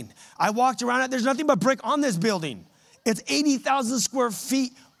building. I walked around it. There's nothing but brick on this building. It's 80,000 square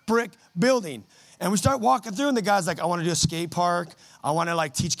feet brick building. And we start walking through, and the guy's like, I want to do a skate park. I want to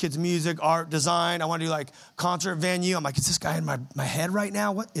teach kids music, art, design. I want to do concert venue. I'm like, is this guy in my head right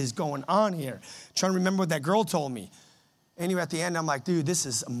now? What is going on here? I'm trying to remember what that girl told me. Anyway, at the end, I'm like, dude, this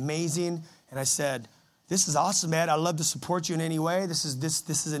is amazing. And I said, this is awesome, man. I'd love to support you in any way. This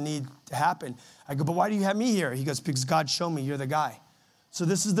is a need to happen. I go, but why do you have me here? He goes, because God showed me you're the guy. So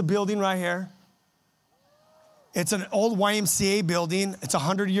this is the building right here. It's an old YMCA building. It's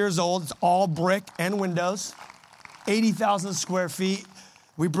 100 years old. It's all brick and windows. 80,000 square feet.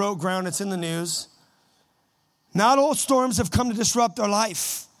 We broke ground. It's in the news. Not all storms have come to disrupt our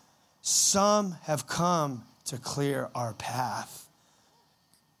life. Some have come to clear our path.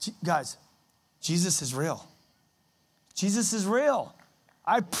 Guys, Jesus is real. Jesus is real.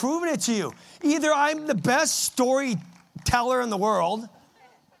 I've proven it to you. Either I'm the best storyteller in the world,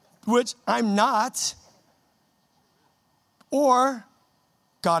 which I'm not, or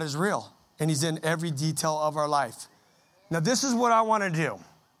God is real, and he's in every detail of our life. Now, this is what I want to do.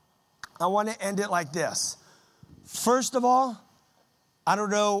 I want to end it like this. First of all, I don't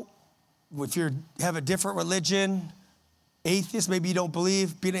know if you have a different religion, atheist, maybe you don't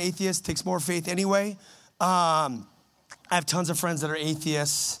believe. Being an atheist takes more faith anyway. I have tons of friends that are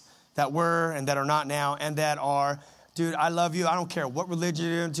atheists, that were and that are not now, and that are. Dude, I love you. I don't care what religion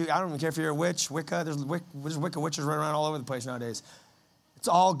you're into. I don't even care if you're a witch, Wicca. There's Wicca witches running around all over the place nowadays. It's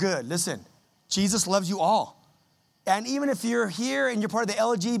all good. Listen, Jesus loves you all. And even if you're here and you're part of the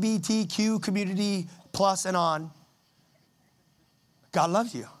LGBTQ community plus and on, God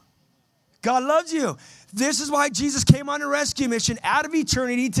loves you. God loves you. This is why Jesus came on a rescue mission out of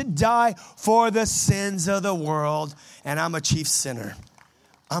eternity to die for the sins of the world. And I'm a chief sinner.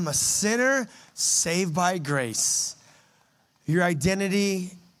 I'm a sinner saved by grace. Your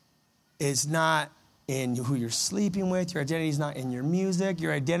identity is not in who you're sleeping with. Your identity is not in your music.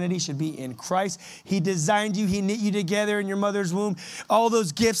 Your identity should be in Christ. He designed you. He knit you together in your mother's womb. All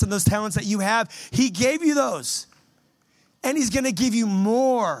those gifts and those talents that you have, he gave you those. And he's going to give you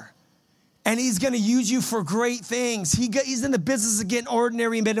more. And he's going to use you for great things. He's in the business of getting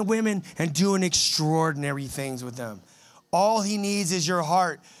ordinary men and women and doing extraordinary things with them. All he needs is your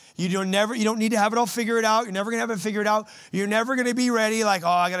heart. You don't need to have it all figured out. You're never going to have it figured out. You're never going to be ready like,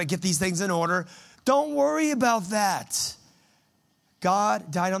 I got to get these things in order. Don't worry about that.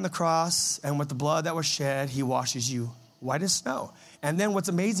 God died on the cross, and with the blood that was shed, he washes you white as snow. And then what's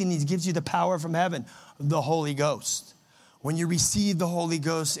amazing, he gives you the power from heaven, the Holy Ghost. When you receive the Holy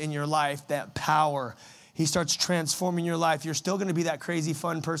Ghost in your life, that power, he starts transforming your life. You're still going to be that crazy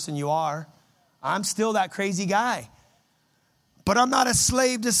fun person you are. I'm still that crazy guy. But I'm not a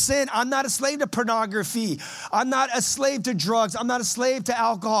slave to sin. I'm not a slave to pornography. I'm not a slave to drugs. I'm not a slave to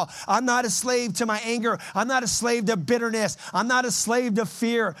alcohol. I'm not a slave to my anger. I'm not a slave to bitterness. I'm not a slave to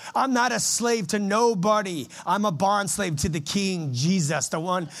fear. I'm not a slave to nobody. I'm a bond slave to the King, Jesus, the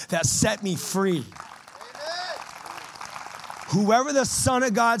one that set me free. Whoever the Son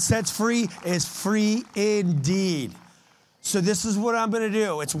of God sets free is free indeed. So this is what I'm going to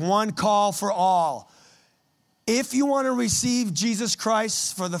do. It's one call for all. If you want to receive Jesus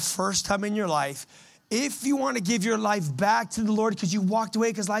Christ for the first time in your life, if you want to give your life back to the Lord because you walked away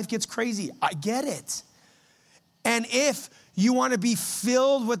because life gets crazy, I get it. And if you want to be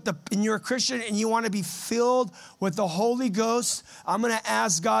filled with and you're a Christian and you want to be filled with the Holy Ghost, I'm going to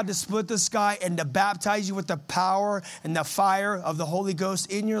ask God to split the sky and to baptize you with the power and the fire of the Holy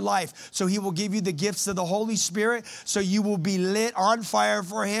Ghost in your life. So he will give you the gifts of the Holy Spirit so you will be lit on fire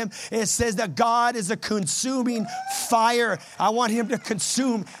for him. It says that God is a consuming fire. I want him to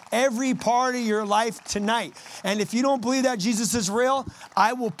consume every part of your life tonight. And if you don't believe that Jesus is real,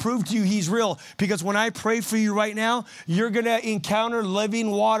 I will prove to you he's real. Because when I pray for you right now, you're going to encounter living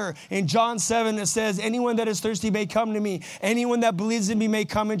water. In John 7, it says, anyone that is thirsty may come to me. Anyone that believes in me may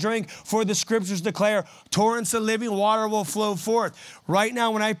come and drink. For the scriptures declare, torrents of living water will flow forth. Right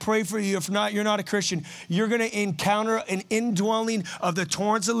now, when I pray for you, if not, you're not a Christian, you're going to encounter an indwelling of the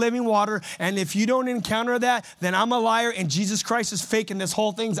torrents of living water. And if you don't encounter that, then I'm a liar and Jesus Christ is fake and this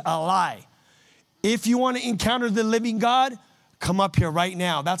whole thing's a lie. If you want to encounter the living God, come up here right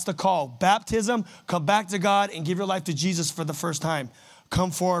now. That's the call. Baptism, come back to God and give your life to Jesus for the first time.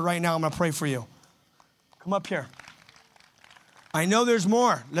 Come forward right now. I'm going to pray for you. Come up here. I know there's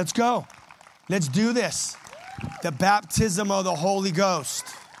more. Let's go. Let's do this. The baptism of the Holy Ghost.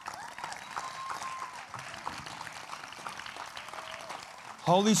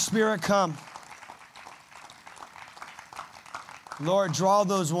 Holy Spirit, come. Lord, draw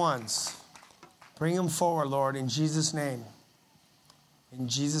those ones. Bring them forward, Lord, in Jesus' name. In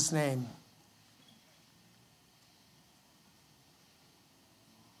Jesus' name.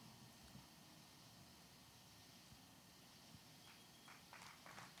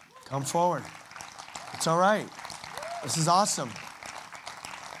 Come forward. It's all right. This is awesome.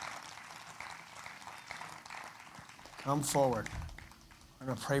 Come forward. I'm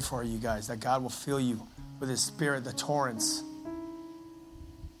going to pray for you guys that God will fill you with his spirit, the torrents.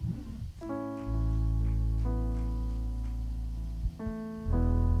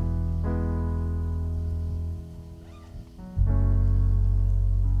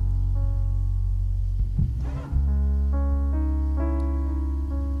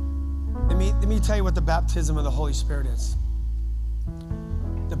 Let me tell you what the baptism of the Holy Spirit is.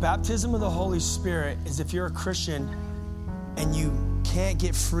 The baptism of the Holy Spirit is if you're a Christian and you can't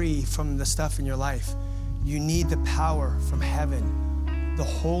get free from the stuff in your life, you need the power from heaven, the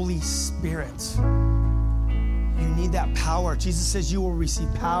Holy Spirit. You need that power. Jesus says you will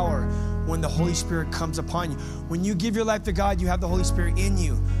receive power when the Holy Spirit comes upon you. When you give your life to God, you have the Holy Spirit in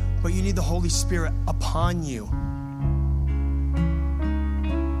you, but you need the Holy Spirit upon you.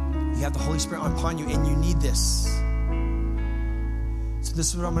 You have the Holy Spirit upon you, and you need this. So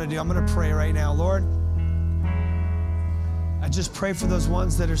this is what I'm going to do. I'm going to pray right now. Lord, I just pray for those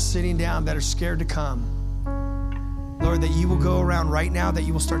ones that are sitting down, that are scared to come. Lord, that you will go around right now, that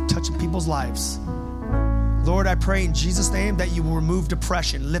you will start touching people's lives. Lord, I pray in Jesus' name that you will remove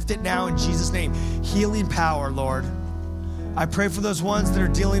depression. Lift it now in Jesus' name. Healing power, Lord. I pray for those ones that are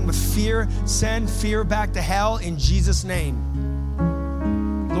dealing with fear. Send fear back to hell in Jesus' name.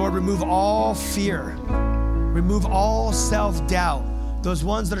 Lord, remove all fear. Remove all self-doubt. Those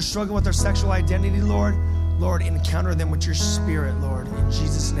ones that are struggling with their sexual identity, Lord, encounter them with your spirit, Lord, in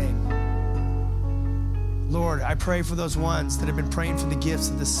Jesus' name. Lord, I pray for those ones that have been praying for the gifts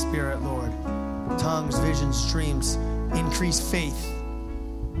of the Spirit, Lord. Tongues, visions, dreams, increased faith,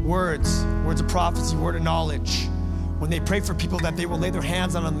 words of prophecy, word of knowledge. When they pray for people that they will lay their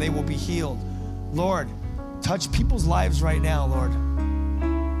hands on them, they will be healed. Lord, touch people's lives right now, Lord.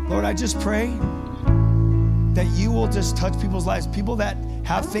 Lord, I just pray that you will just touch people's lives, people that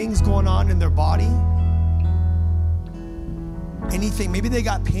have things going on in their body, anything, maybe they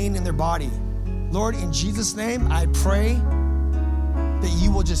got pain in their body. Lord, in Jesus' name, I pray that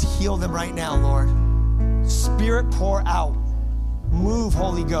you will just heal them right now, Lord. Spirit, pour out. Move,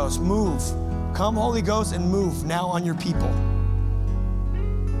 Holy Ghost, move. Come, Holy Ghost, and move now on your people.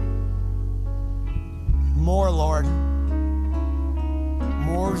 More, Lord.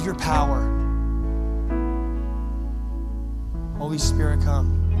 More of your power. Holy Spirit,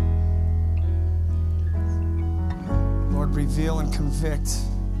 come. Lord, reveal and convict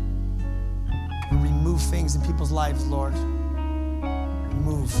and remove things in people's lives, Lord.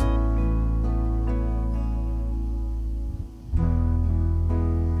 Move.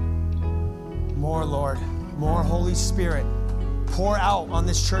 More, Lord. More, Holy Spirit. Pour out on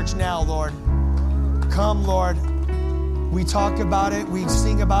this church now, Lord. Come, Lord. We talk about it. We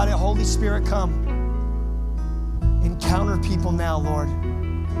sing about it. Holy Spirit, come. Encounter people now, Lord.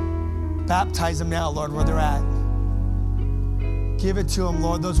 Baptize them now, Lord, where they're at. Give it to them,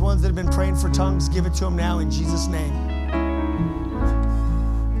 Lord. Those ones that have been praying for tongues, give it to them now in Jesus' name.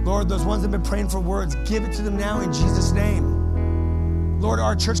 Lord, those ones that have been praying for words, give it to them now in Jesus' name. Lord,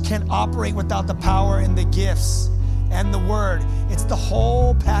 our church can't operate without the power and the gifts and the word. It's the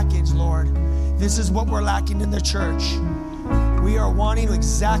whole package, Lord. This is what we're lacking in the church. We are wanting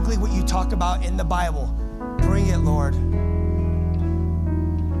exactly what you talk about in the Bible. Bring it, Lord.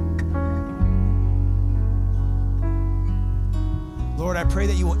 Lord, I pray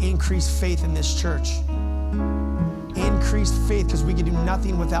that you will increase faith in this church. Increase faith, because we can do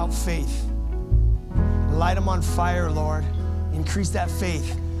nothing without faith. Light them on fire, Lord. Increase that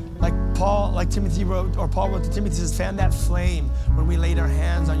faith. Like Timothy wrote, or Paul wrote to Timothy, says, fan that flame when we laid our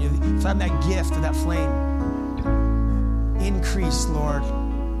hands on you. Fan that gift of that flame. Increase, Lord.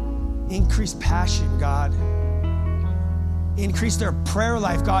 Increase passion, God. Increase their prayer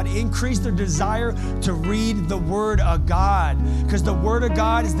life, God. Increase their desire to read the Word of God, because the Word of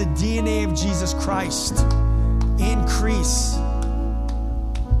God is the DNA of Jesus Christ. Increase.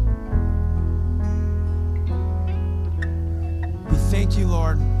 We thank you,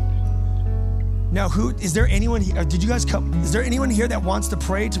 Lord. Now, is there anyone here? Did you guys come? Is there anyone here that wants to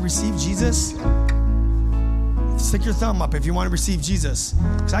pray to receive Jesus? Stick your thumb up if you want to receive Jesus,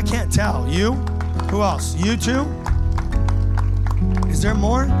 because I can't tell. You? Who else? You too? Is there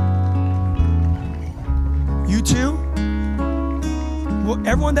more? You too? Well,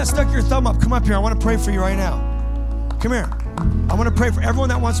 everyone that stuck your thumb up, come up here. I want to pray for you right now. Come here. I want to pray for everyone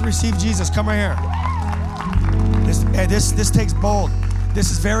that wants to receive Jesus. Come right here. This takes bold.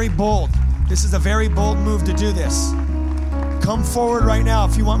 This is very bold. This is a very bold move to do this. Come forward right now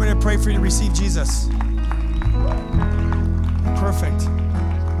if you want me to pray for you to receive Jesus. Perfect.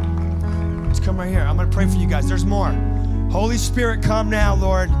 Just come right here. I'm going to pray for you guys. There's more. Holy Spirit, come now,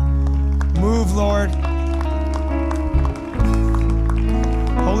 Lord. Move, Lord.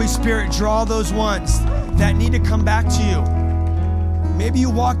 Holy Spirit, draw those ones that need to come back to you. Maybe you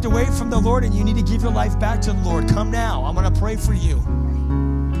walked away from the Lord and you need to give your life back to the Lord. Come now. I'm going to pray for you.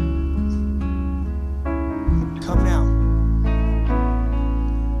 Come now.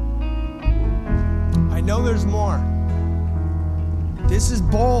 I know there's more. This is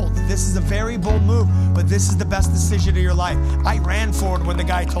bold. This is a very bold move, but this is the best decision of your life. I ran forward when the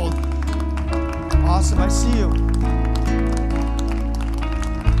guy told me. Awesome, I see you.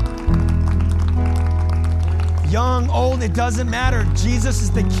 Young, old, it doesn't matter. Jesus is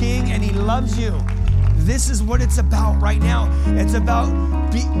the King and he loves you. This is what it's about right now. It's about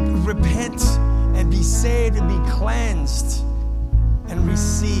repent and be saved and be cleansed and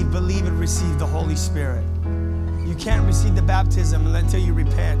believe and receive the Holy Spirit. You can't receive the baptism until you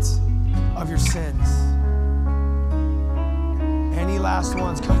repent of your sins. Any last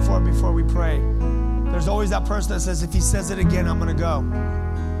ones, come forward before we pray. There's always that person that says, if he says it again, I'm going to go.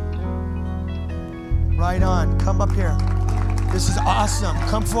 Right on. Come up here. This is awesome.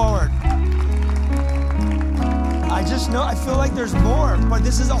 Come forward. I just know, I feel like there's more, but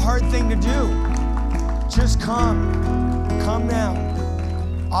this is a hard thing to do. Just come. Come now.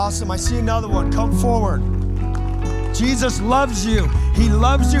 Awesome. I see another one. Come forward. Jesus loves you. He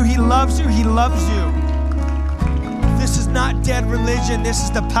loves you. He loves you. He loves you. This is not dead religion. This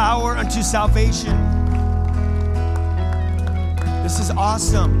is the power unto salvation. This is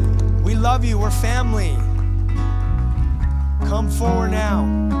awesome. We love you. We're family. Come forward now.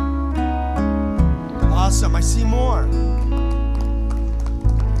 Awesome. I see more.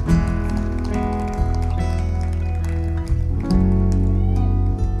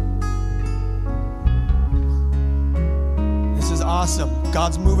 Awesome.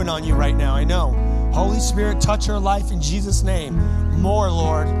 God's moving on you right now. I know. Holy Spirit, touch her life in Jesus' name. More,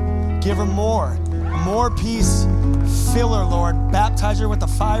 Lord. Give her more. More peace. Fill her, Lord. Baptize her with the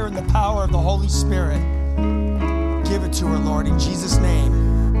fire and the power of the Holy Spirit. Give it to her, Lord, in Jesus'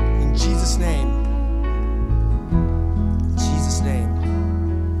 name. In Jesus' name. In Jesus'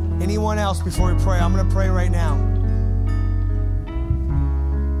 name. Anyone else before we pray? I'm going to pray right now.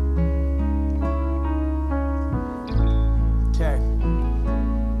 Okay.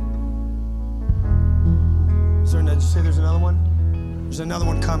 Did you say there's another one? There's another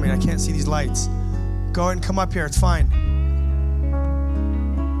one coming. I can't see these lights. Go ahead and come up here. It's fine.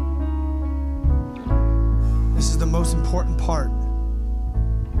 This is the most important part.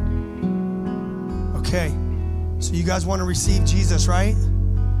 Okay. So you guys want to receive Jesus, right?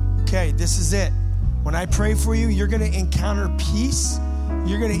 Okay, this is it. When I pray for you, you're going to encounter peace.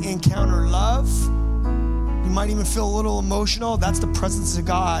 You're going to encounter love. You might even feel a little emotional. That's the presence of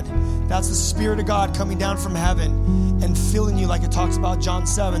God. That's the Spirit of God coming down from heaven and filling you like it talks about John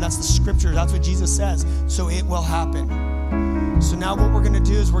 7. That's the scripture. That's what Jesus says. So it will happen. So now what we're going to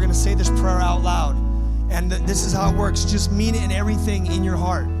do is we're going to say this prayer out loud. And this is how it works. Just mean it in everything in your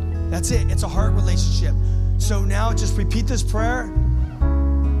heart. That's it. It's a heart relationship. So now just repeat this prayer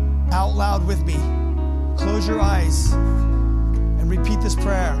out loud with me. Close your eyes and repeat this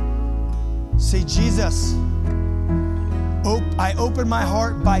prayer. Say, Jesus, I open my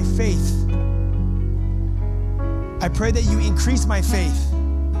heart by faith. I pray that you increase my faith.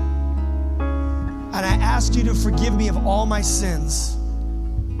 And I ask you to forgive me of all my sins.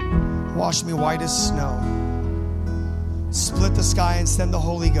 Wash me white as snow. Split the sky and send the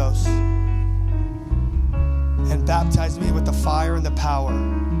Holy Ghost. And baptize me with the fire and the power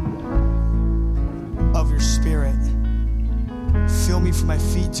of your Spirit. Fill me from my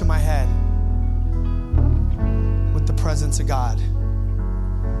feet to my head with the presence of God.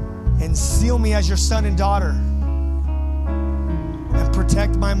 And seal me as your son and daughter. And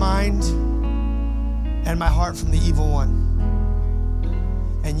protect my mind and my heart from the evil one.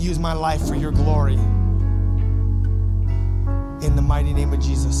 And use my life for your glory. In the mighty name of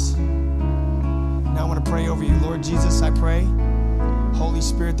Jesus. Now I want to pray over you. Lord Jesus, I pray, Holy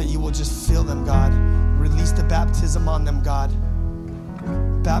Spirit, that you will just fill them, God. Release the baptism on them, God.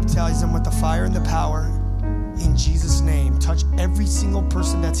 Baptize them with the fire and the power. In Jesus' name. Touch every single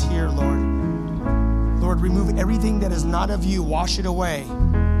person that's here, Lord. Lord, remove everything that is not of you. Wash it away.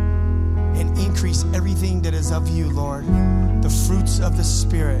 And increase everything that is of you, Lord. The fruits of the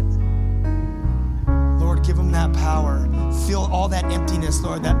Spirit. Lord, give them that power. Fill all that emptiness,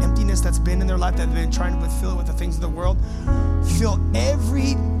 Lord. That emptiness that's been in their life, that they've been trying to fill it with the things of the world. Fill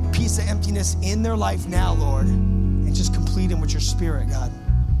every piece of emptiness in their life now, Lord. And just complete them with your Spirit, God.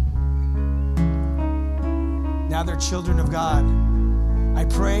 Now they're children of God. I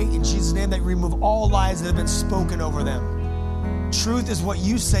pray in Jesus' name that you remove all lies that have been spoken over them. Truth is what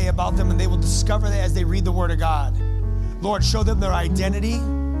you say about them, and they will discover that as they read the Word of God. Lord, show them their identity,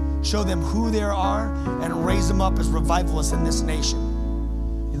 show them who they are, and raise them up as revivalists in this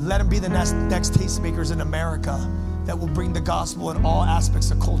nation. Let them be the next tastemakers in America that will bring the gospel in all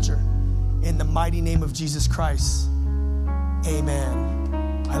aspects of culture. In the mighty name of Jesus Christ,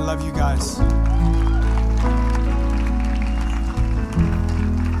 amen. I love you guys.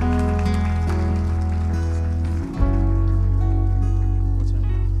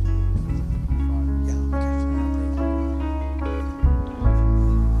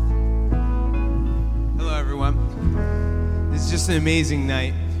 Just an amazing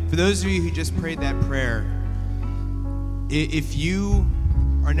night. For those of you who just prayed that prayer, if you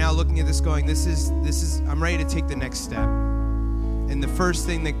are now looking at this going, this is I'm ready to take the next step. And the first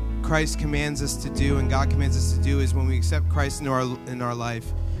thing that Christ commands us to do and God commands us to do is when we accept Christ in our life,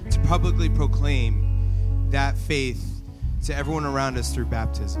 to publicly proclaim that faith to everyone around us through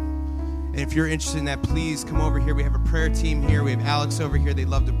baptism. And if you're interested in that, please come over here. We have a prayer team here. We have Alex over here. They'd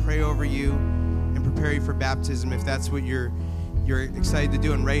love to pray over you and prepare you for baptism. If that's what you're excited to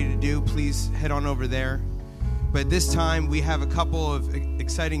do and ready to do, please head on over there. But this time we have a couple of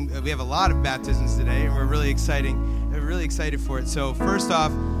we have a lot of baptisms today, and we're really excited for it. So first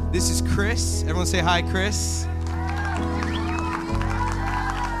off, this is Chris. Everyone say hi, Chris.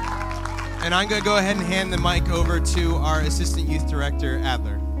 And I'm going to go ahead and hand the mic over to our Assistant Youth Director,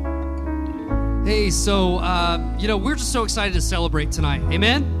 Adler. Hey, so, we're just so excited to celebrate tonight.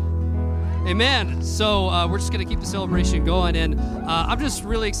 Amen? Amen. So we're just going to keep the celebration going. And I'm just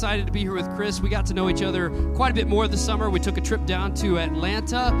really excited to be here with Chris. We got to know each other quite a bit more this summer. We took a trip down to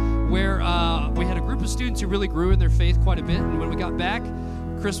Atlanta where we had a group of students who really grew in their faith quite a bit. And when we got back,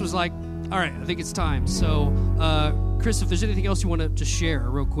 Chris was like, all right, I think it's time. So, Chris, if there's anything else you want to just share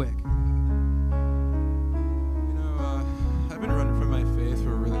real quick.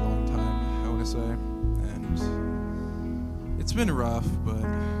 It's been rough, but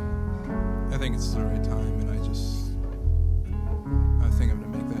I think it's the right time, and I think I'm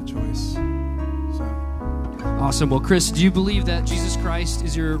going to make that choice. So. Awesome. Well, Chris, do you believe that Jesus Christ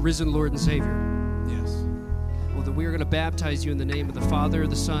is your risen Lord and Savior? Yes. Well, then we are going to baptize you in the name of the Father,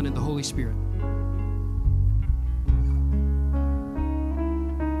 the Son, and the Holy Spirit.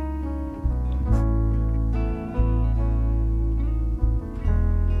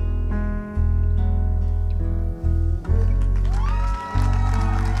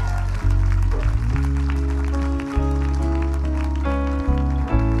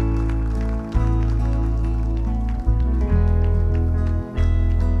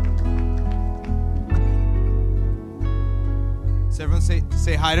 Everyone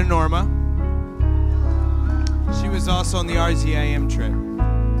say hi to Norma. She was also on the RZIM trip.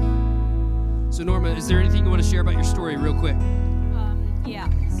 So, Norma, is there anything you want to share about your story real quick? Yeah.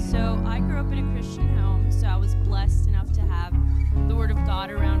 So I grew up in a Christian home, so I was blessed enough to have the Word of God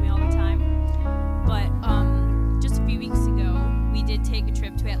around me all the time. But just a few weeks ago, we did take a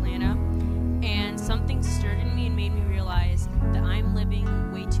trip to Atlanta, and something stirred in me and made me realize that I'm living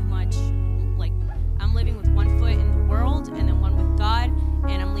way too much. Like, I'm living with one foot in the world and then one with God,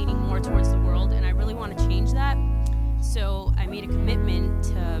 and I'm leaning more towards the world, and I really want to change that. So I made a commitment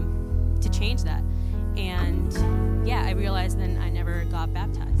to change that. And yeah, I realized then I never got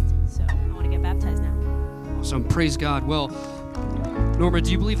baptized. So I want to get baptized now. Awesome. Praise God. Well, Norma,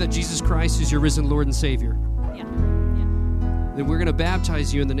 do you believe that Jesus Christ is your risen Lord and Savior? Yeah. Then we're going to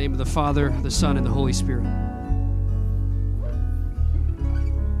baptize you in the name of the Father, the Son, and the Holy Spirit.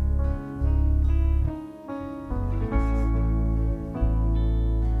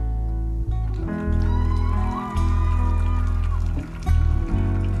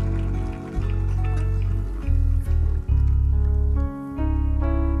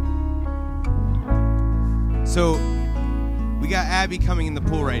 So we got Abby coming in the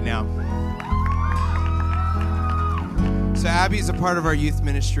pool right now. So Abby is a part of our youth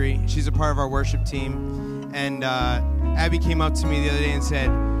ministry. She's a part of our worship team. And Abby came up to me the other day and said,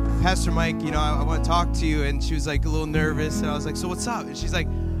 Pastor Mike, I want to talk to you. And she was like a little nervous. And I was like, so what's up? And she's like,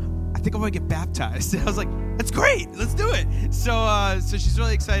 I think I want to get baptized. And I was like, that's great. Let's do it. So she's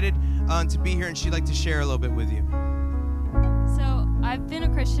really excited to be here, and she'd like to share a little bit with you. So I've been a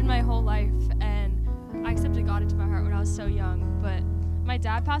Christian my whole life, and I accepted God into my heart when I was so young, but my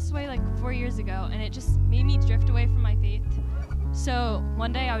dad passed away like 4 years ago, and it just made me drift away from my faith. So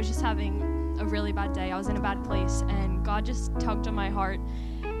one day I was just having a really bad day. I was in a bad place, and God just tugged on my heart,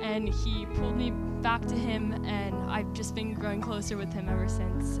 and he pulled me back to him, and I've just been growing closer with him ever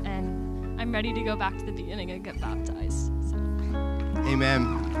since, and I'm ready to go back to the beginning and get baptized. So.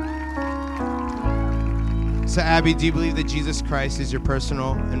 Amen. So Abby, do you believe that Jesus Christ is your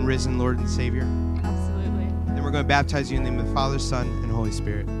personal and risen Lord and Savior? Absolutely. Then we're going to baptize you in the name of the Father, Son, and Holy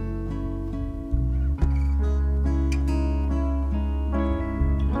Spirit.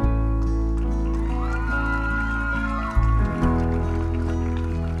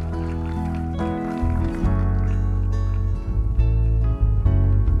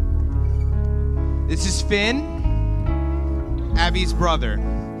 This is Finn, Abby's brother.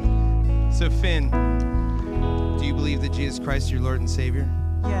 So Finn, do you believe that Jesus Christ is your Lord and Savior?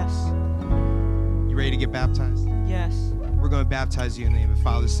 Yes. You ready to get baptized? Yes. We're going to baptize you in the name of the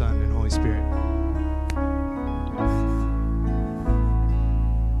Father, Son, and Holy Spirit.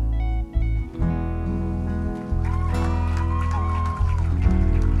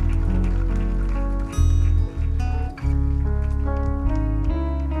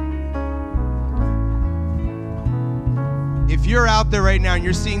 If you're out there right now and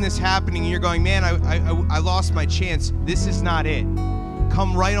you're seeing this happening and you're going, man, I lost my chance, this is not it.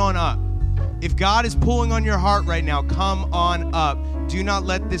 Come right on up. If God is pulling on your heart right now, come on up. Do not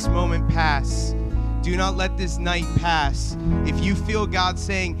let this moment pass. Do not let this night pass. If you feel God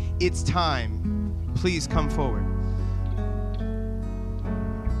saying it's time, please come forward.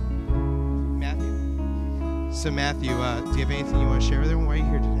 Matthew? So Matthew, do you have anything you want to share with everyone? Why are you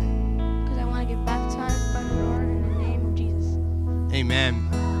here today? Because I want to get baptized by the Lord in the name of Jesus. Amen.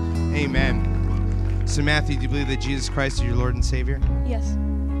 Amen. So Matthew, do you believe that Jesus Christ is your Lord and Savior? Yes.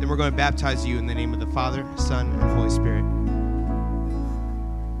 Then we're going to baptize you in the name of the Father, Son, and Holy Spirit.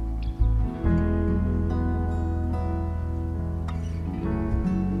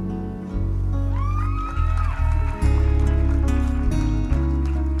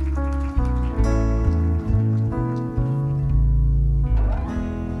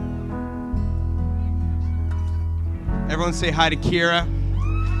 Everyone say hi to Kira.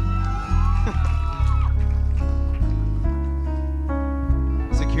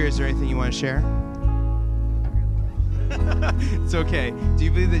 So Kira, is there anything you want to share? It's okay. Do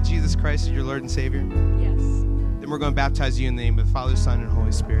you believe that Jesus Christ is your Lord and Savior? Yes. Then we're going to baptize you in the name of the Father, Son, and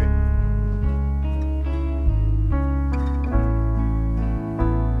Holy Spirit.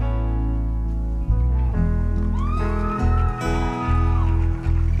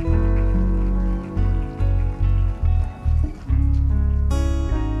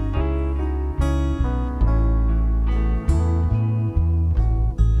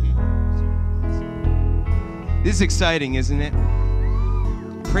 This is exciting, isn't it?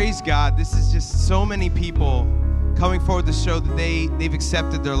 Praise God. This is just so many people coming forward to show that they've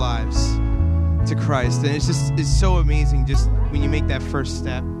accepted their lives to Christ. And it's so amazing just when you make that first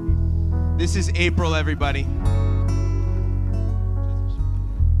step. This is April, everybody.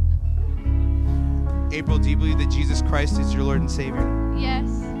 April, do you believe that Jesus Christ is your Lord and Savior? Yes.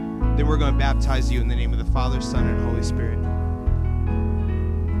 Then we're going to baptize you in the name of the Father, Son, and Holy Spirit.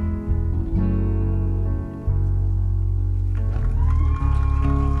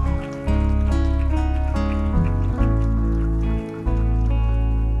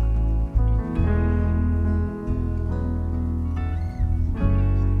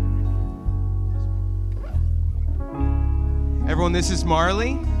 Everyone, this is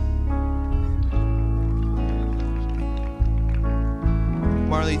Marley.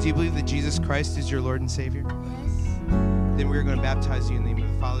 Marley, do you believe that Jesus Christ is your Lord and Savior? Yes. Then we're going to baptize you in the name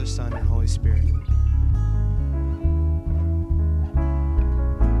of the Father, Son, and Holy Spirit.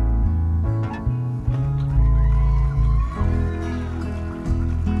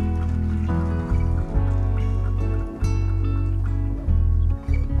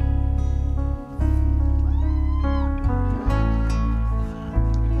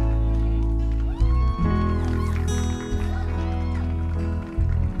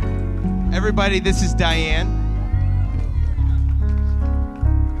 Everybody, this is Diane.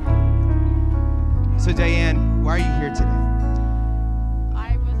 So Diane, why are you here today?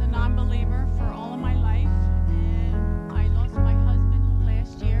 I was a non-believer for all of my life, and I lost my husband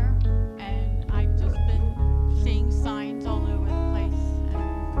last year, and I've just been seeing signs all over the place,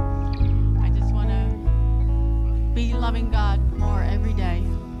 and I just want to be loving God more every day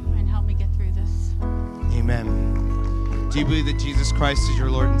and help me get through this. Amen. Do you believe that Jesus Christ is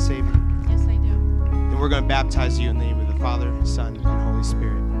your Lord and Savior? Yes, I do. Then we're going to baptize you in the name of the Father, Son, and Holy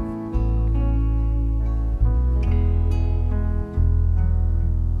Spirit.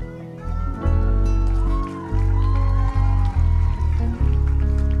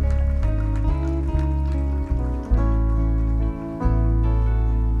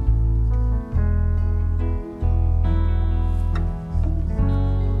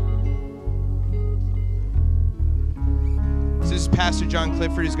 Pastor John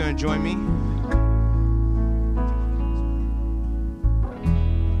Clifford is going to join me.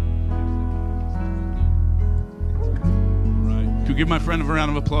 Right. Could you give my friend a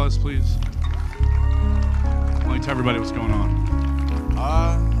round of applause, please? I'd like to tell everybody what's going on.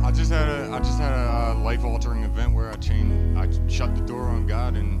 I just had a life-altering event where I shut the door on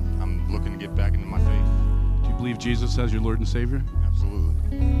God, and I'm looking to get back into my faith. Do you believe Jesus as your Lord and Savior? Absolutely.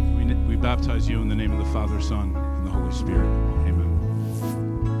 We baptize you in the name of the Father, Son, and the Holy Spirit. Amen.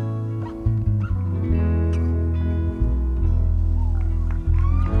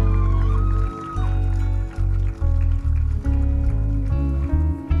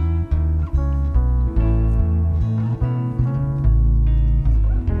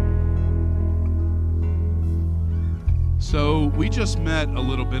 So we just met a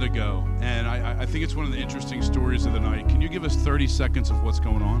little bit ago, and I think it's one of the interesting stories of the night. Can you give us 30 seconds of what's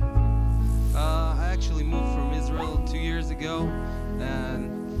going on? I actually moved from Israel 2 years ago, and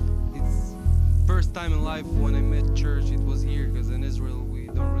it's first time in life when I met church, it was here, because in Israel we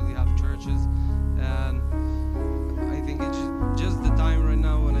don't really have churches, and I think it's just the time right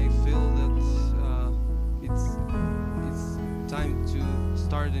now when I feel that it's time to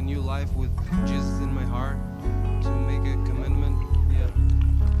start a new life with Jesus in my heart, to make a commitment. Yeah.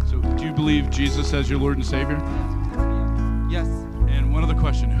 So do you believe Jesus as your Lord and Savior? Yes. And one other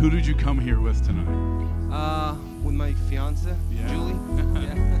question, who did you come here with tonight? With my fiance, Julie.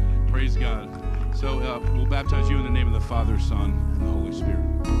 Yeah. Praise God. So we'll baptize you in the name of the Father, Son, and the Holy Spirit.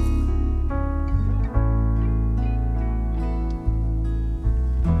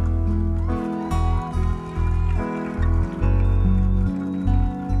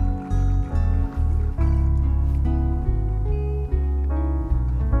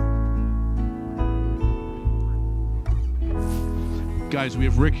 Guys, we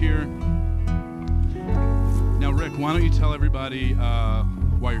have Rick here. Now, Rick, why don't you tell everybody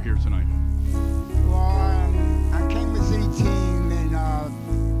why you're here tonight? Well, I came as 18, and I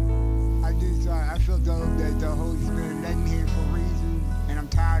feel the Holy Spirit led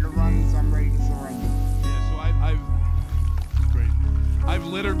tired of running, so I'm ready to surrender. Yeah, so it's great. I've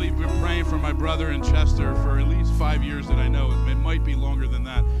literally been praying for my brother in Chester for at least 5 years that I know. It might be longer than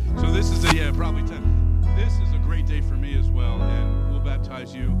that. So this is probably 10. This is a great day for me as well, and we'll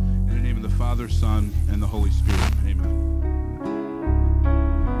baptize you in the name of the Father, Son, and the Holy Spirit. Amen.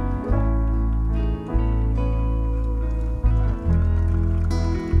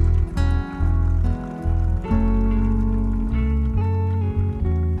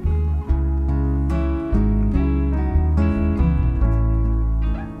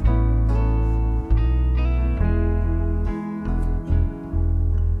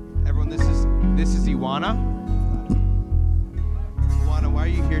 Iwana, why are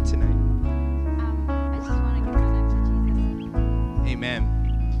you here tonight? I just want to give my life to Jesus. Amen.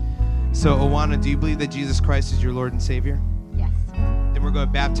 So, Iwana, do you believe that Jesus Christ is your Lord and Savior? Yes. Then we're going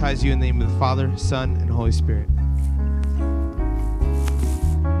to baptize you in the name of the Father, Son, and Holy Spirit.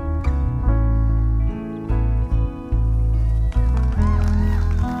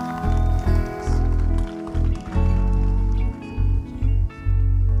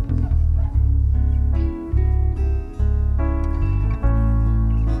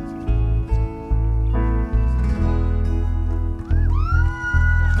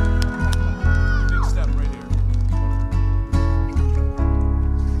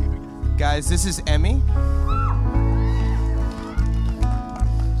 Guys, this is Emmy.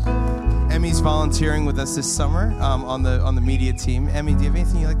 Emmy's volunteering with us this summer on the media team. Emmy, do you have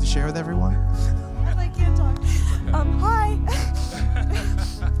anything you'd like to share with everyone? I can't talk. Hi.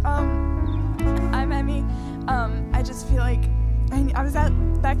 I'm Emmy. I just feel like I was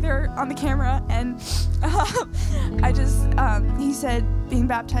back there on the camera, and he said being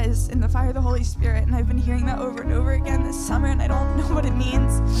baptized in the fire of the Holy Spirit, and I've been hearing that over and over again this summer, and I don't know what it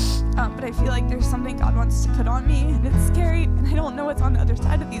means, but I feel like there's something God wants to put on me, and it's scary, and I don't know what's on the other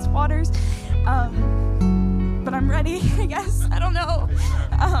side of these waters, but I'm ready, I guess. I don't know.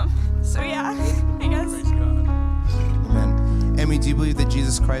 So yeah, I guess. Amen. Emmy, do you believe that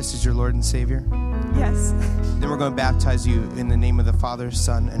Jesus Christ is your Lord and Savior? Yes. Then we're going to baptize you in the name of the Father,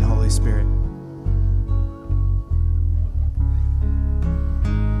 Son, and Holy Spirit.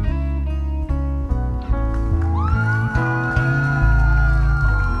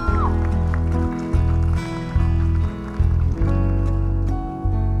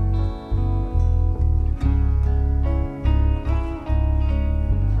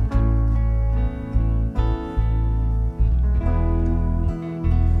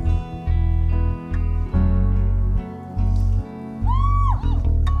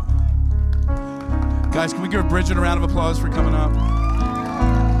 Guys, can we give Bridget a round of applause for coming up?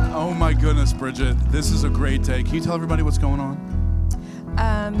 Oh my goodness, Bridget. This is a great day. Can you tell everybody what's going on?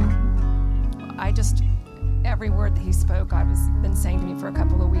 Every word that he spoke, been saying to me for a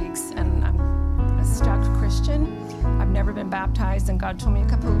couple of weeks, and I'm a stuck Christian. I've never been baptized, and God told me a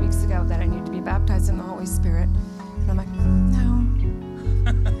couple of weeks ago that I need to be baptized in the Holy Spirit. And I'm like, no.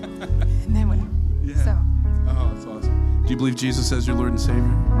 And then Oh, that's awesome. Do you believe Jesus as your Lord and Savior?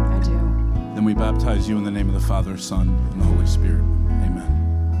 I do. Then we baptize you in the name of the Father, Son, and the Holy Spirit. Amen.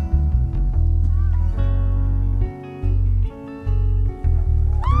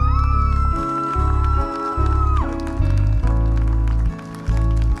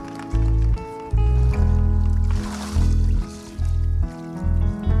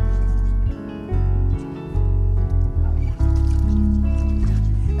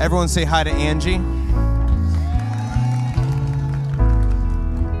 Everyone say hi to Angie.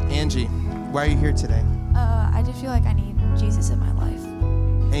 Angie, why are you here today? I just feel like I need Jesus in my life.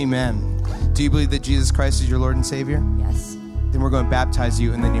 Amen. Do you believe that Jesus Christ is your Lord and Savior? Yes. Then we're going to baptize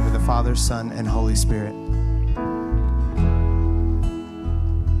you in the name of the Father, Son, and Holy Spirit.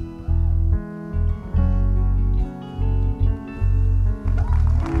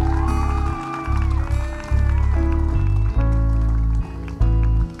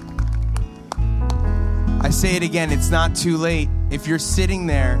 I say it again, it's not too late. If you're sitting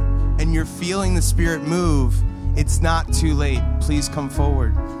there and you're feeling the Spirit move, it's not too late. Please come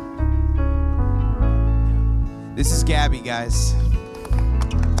forward. This is Gabby, guys.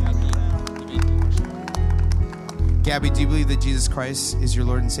 Gabby, do you believe that Jesus Christ is your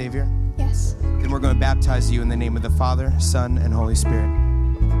Lord and Savior? Yes. Then we're going to baptize you in the name of the Father, Son, and Holy Spirit.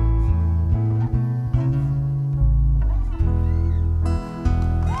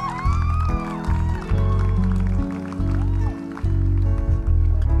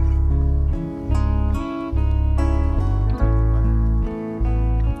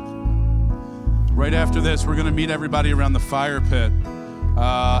 Right after this, we're going to meet everybody around the fire pit.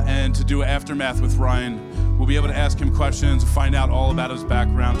 and to do Aftermath with Ryan. We'll be able to ask him questions, find out all about his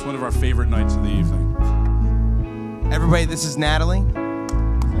background. It's one of our favorite nights of the evening. Everybody, this is Natalie.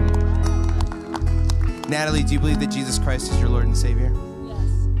 Natalie, do you believe that Jesus Christ is your Lord and Savior?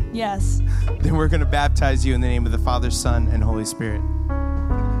 Yes. Then we're going to baptize you in the name of the Father, Son, and Holy Spirit.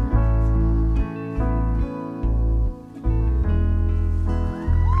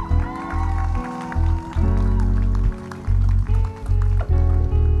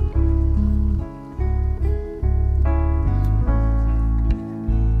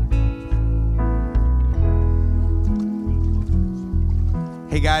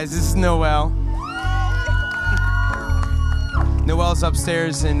 Hey guys, this is Noel. Noelle's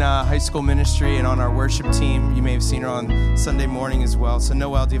upstairs in high school ministry and on our worship team. You may have seen her on Sunday morning as well. So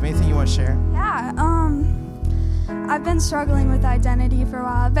Noelle, do you have anything you want to share? Yeah, I've been struggling with identity for a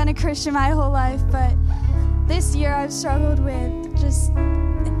while. I've been a Christian my whole life, but this year I've struggled with just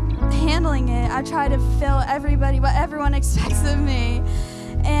handling it. I try to fill what everyone expects of me.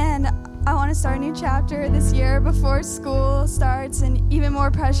 And I want to start a new chapter this year before school starts, and even more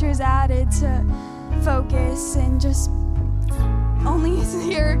pressure is added to focus and just only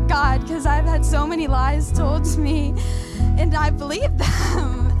hear God, because I've had so many lies told to me and I believe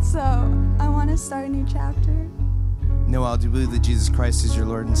them. So I want to start a new chapter. Noel, do you believe that Jesus Christ is your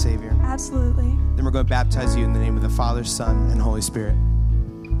Lord and Savior? Absolutely. Then we're going to baptize you in the name of the Father, Son, and Holy Spirit.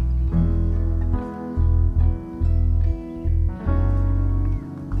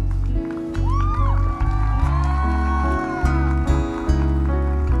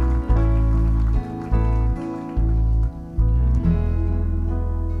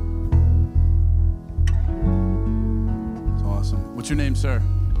 What's your name, sir?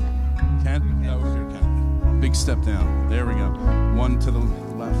 Ken? That was your Ken. Big step down. There we go. One to the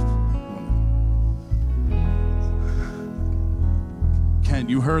left. Ken,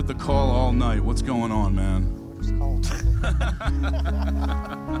 you heard the call all night. What's going on, man? It's cold.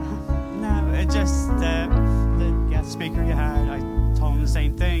 No, it just the guest speaker you had. I told him the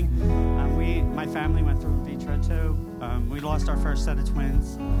same thing. My family went through in vitro too. We lost our first set of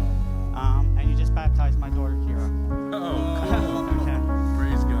twins. And you just baptized my daughter, Kira. Oh, okay.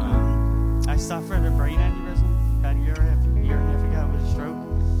 Praise God. I suffered a brain aneurysm about a year and a half ago with a stroke.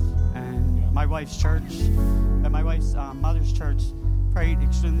 And my wife's church, and my wife's mother's church prayed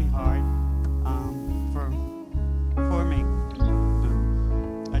extremely hard for me.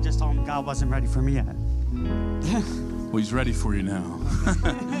 I just told him God wasn't ready for me yet. Well, he's ready for you now.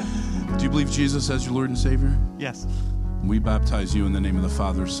 Do you believe Jesus as your Lord and Savior? Yes. We baptize you in the name of the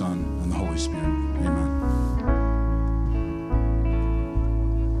Father, Son, and the Holy Spirit. Amen.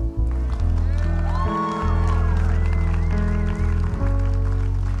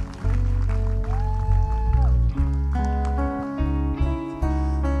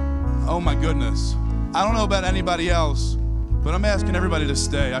 Oh my goodness. I don't know about anybody else, but I'm asking everybody to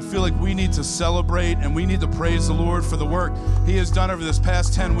stay. I feel like we need to celebrate and we need to praise the Lord for the work He has done over this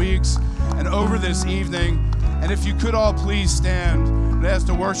past 10 weeks and over this evening. And if you could all please stand and ask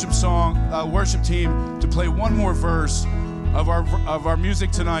the worship team to play one more verse of our music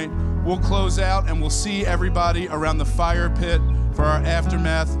tonight. We'll close out and we'll see everybody around the fire pit for our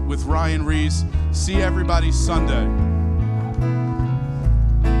aftermath with Ryan Ries. See everybody Sunday.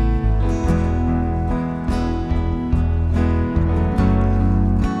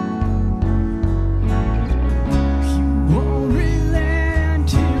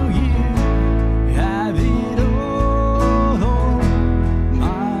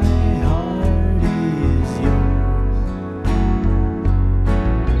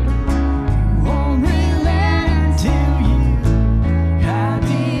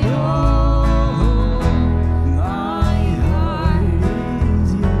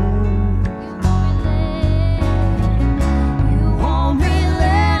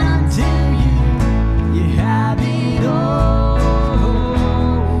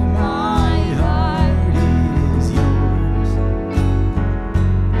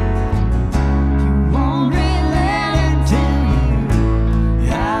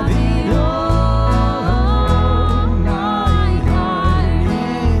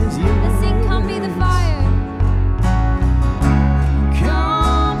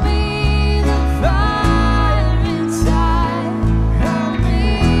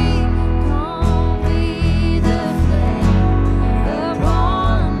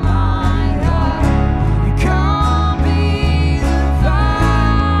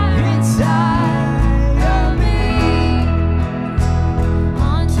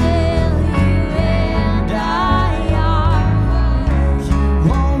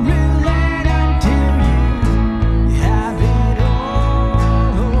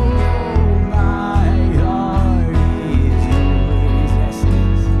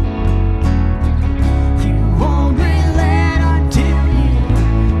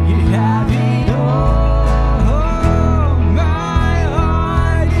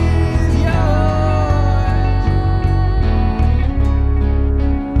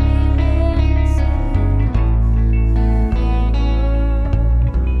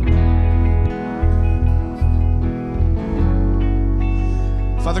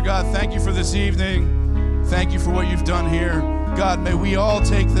 thank you for this evening. Thank you for what you've done here. God, may we all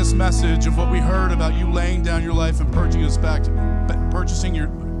take this message of what we heard about you laying down your life and purchasing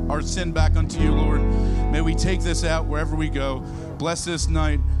our sin back unto you, Lord. May we take this out wherever we go. Bless this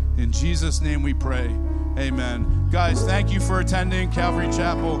night. In Jesus' name we pray. Amen. Guys, thank you for attending Calvary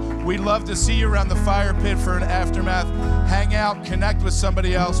Chapel. We'd love to see you around the fire pit for an aftermath. Hang out, connect with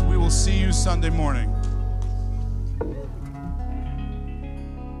somebody else. We will see you Sunday morning.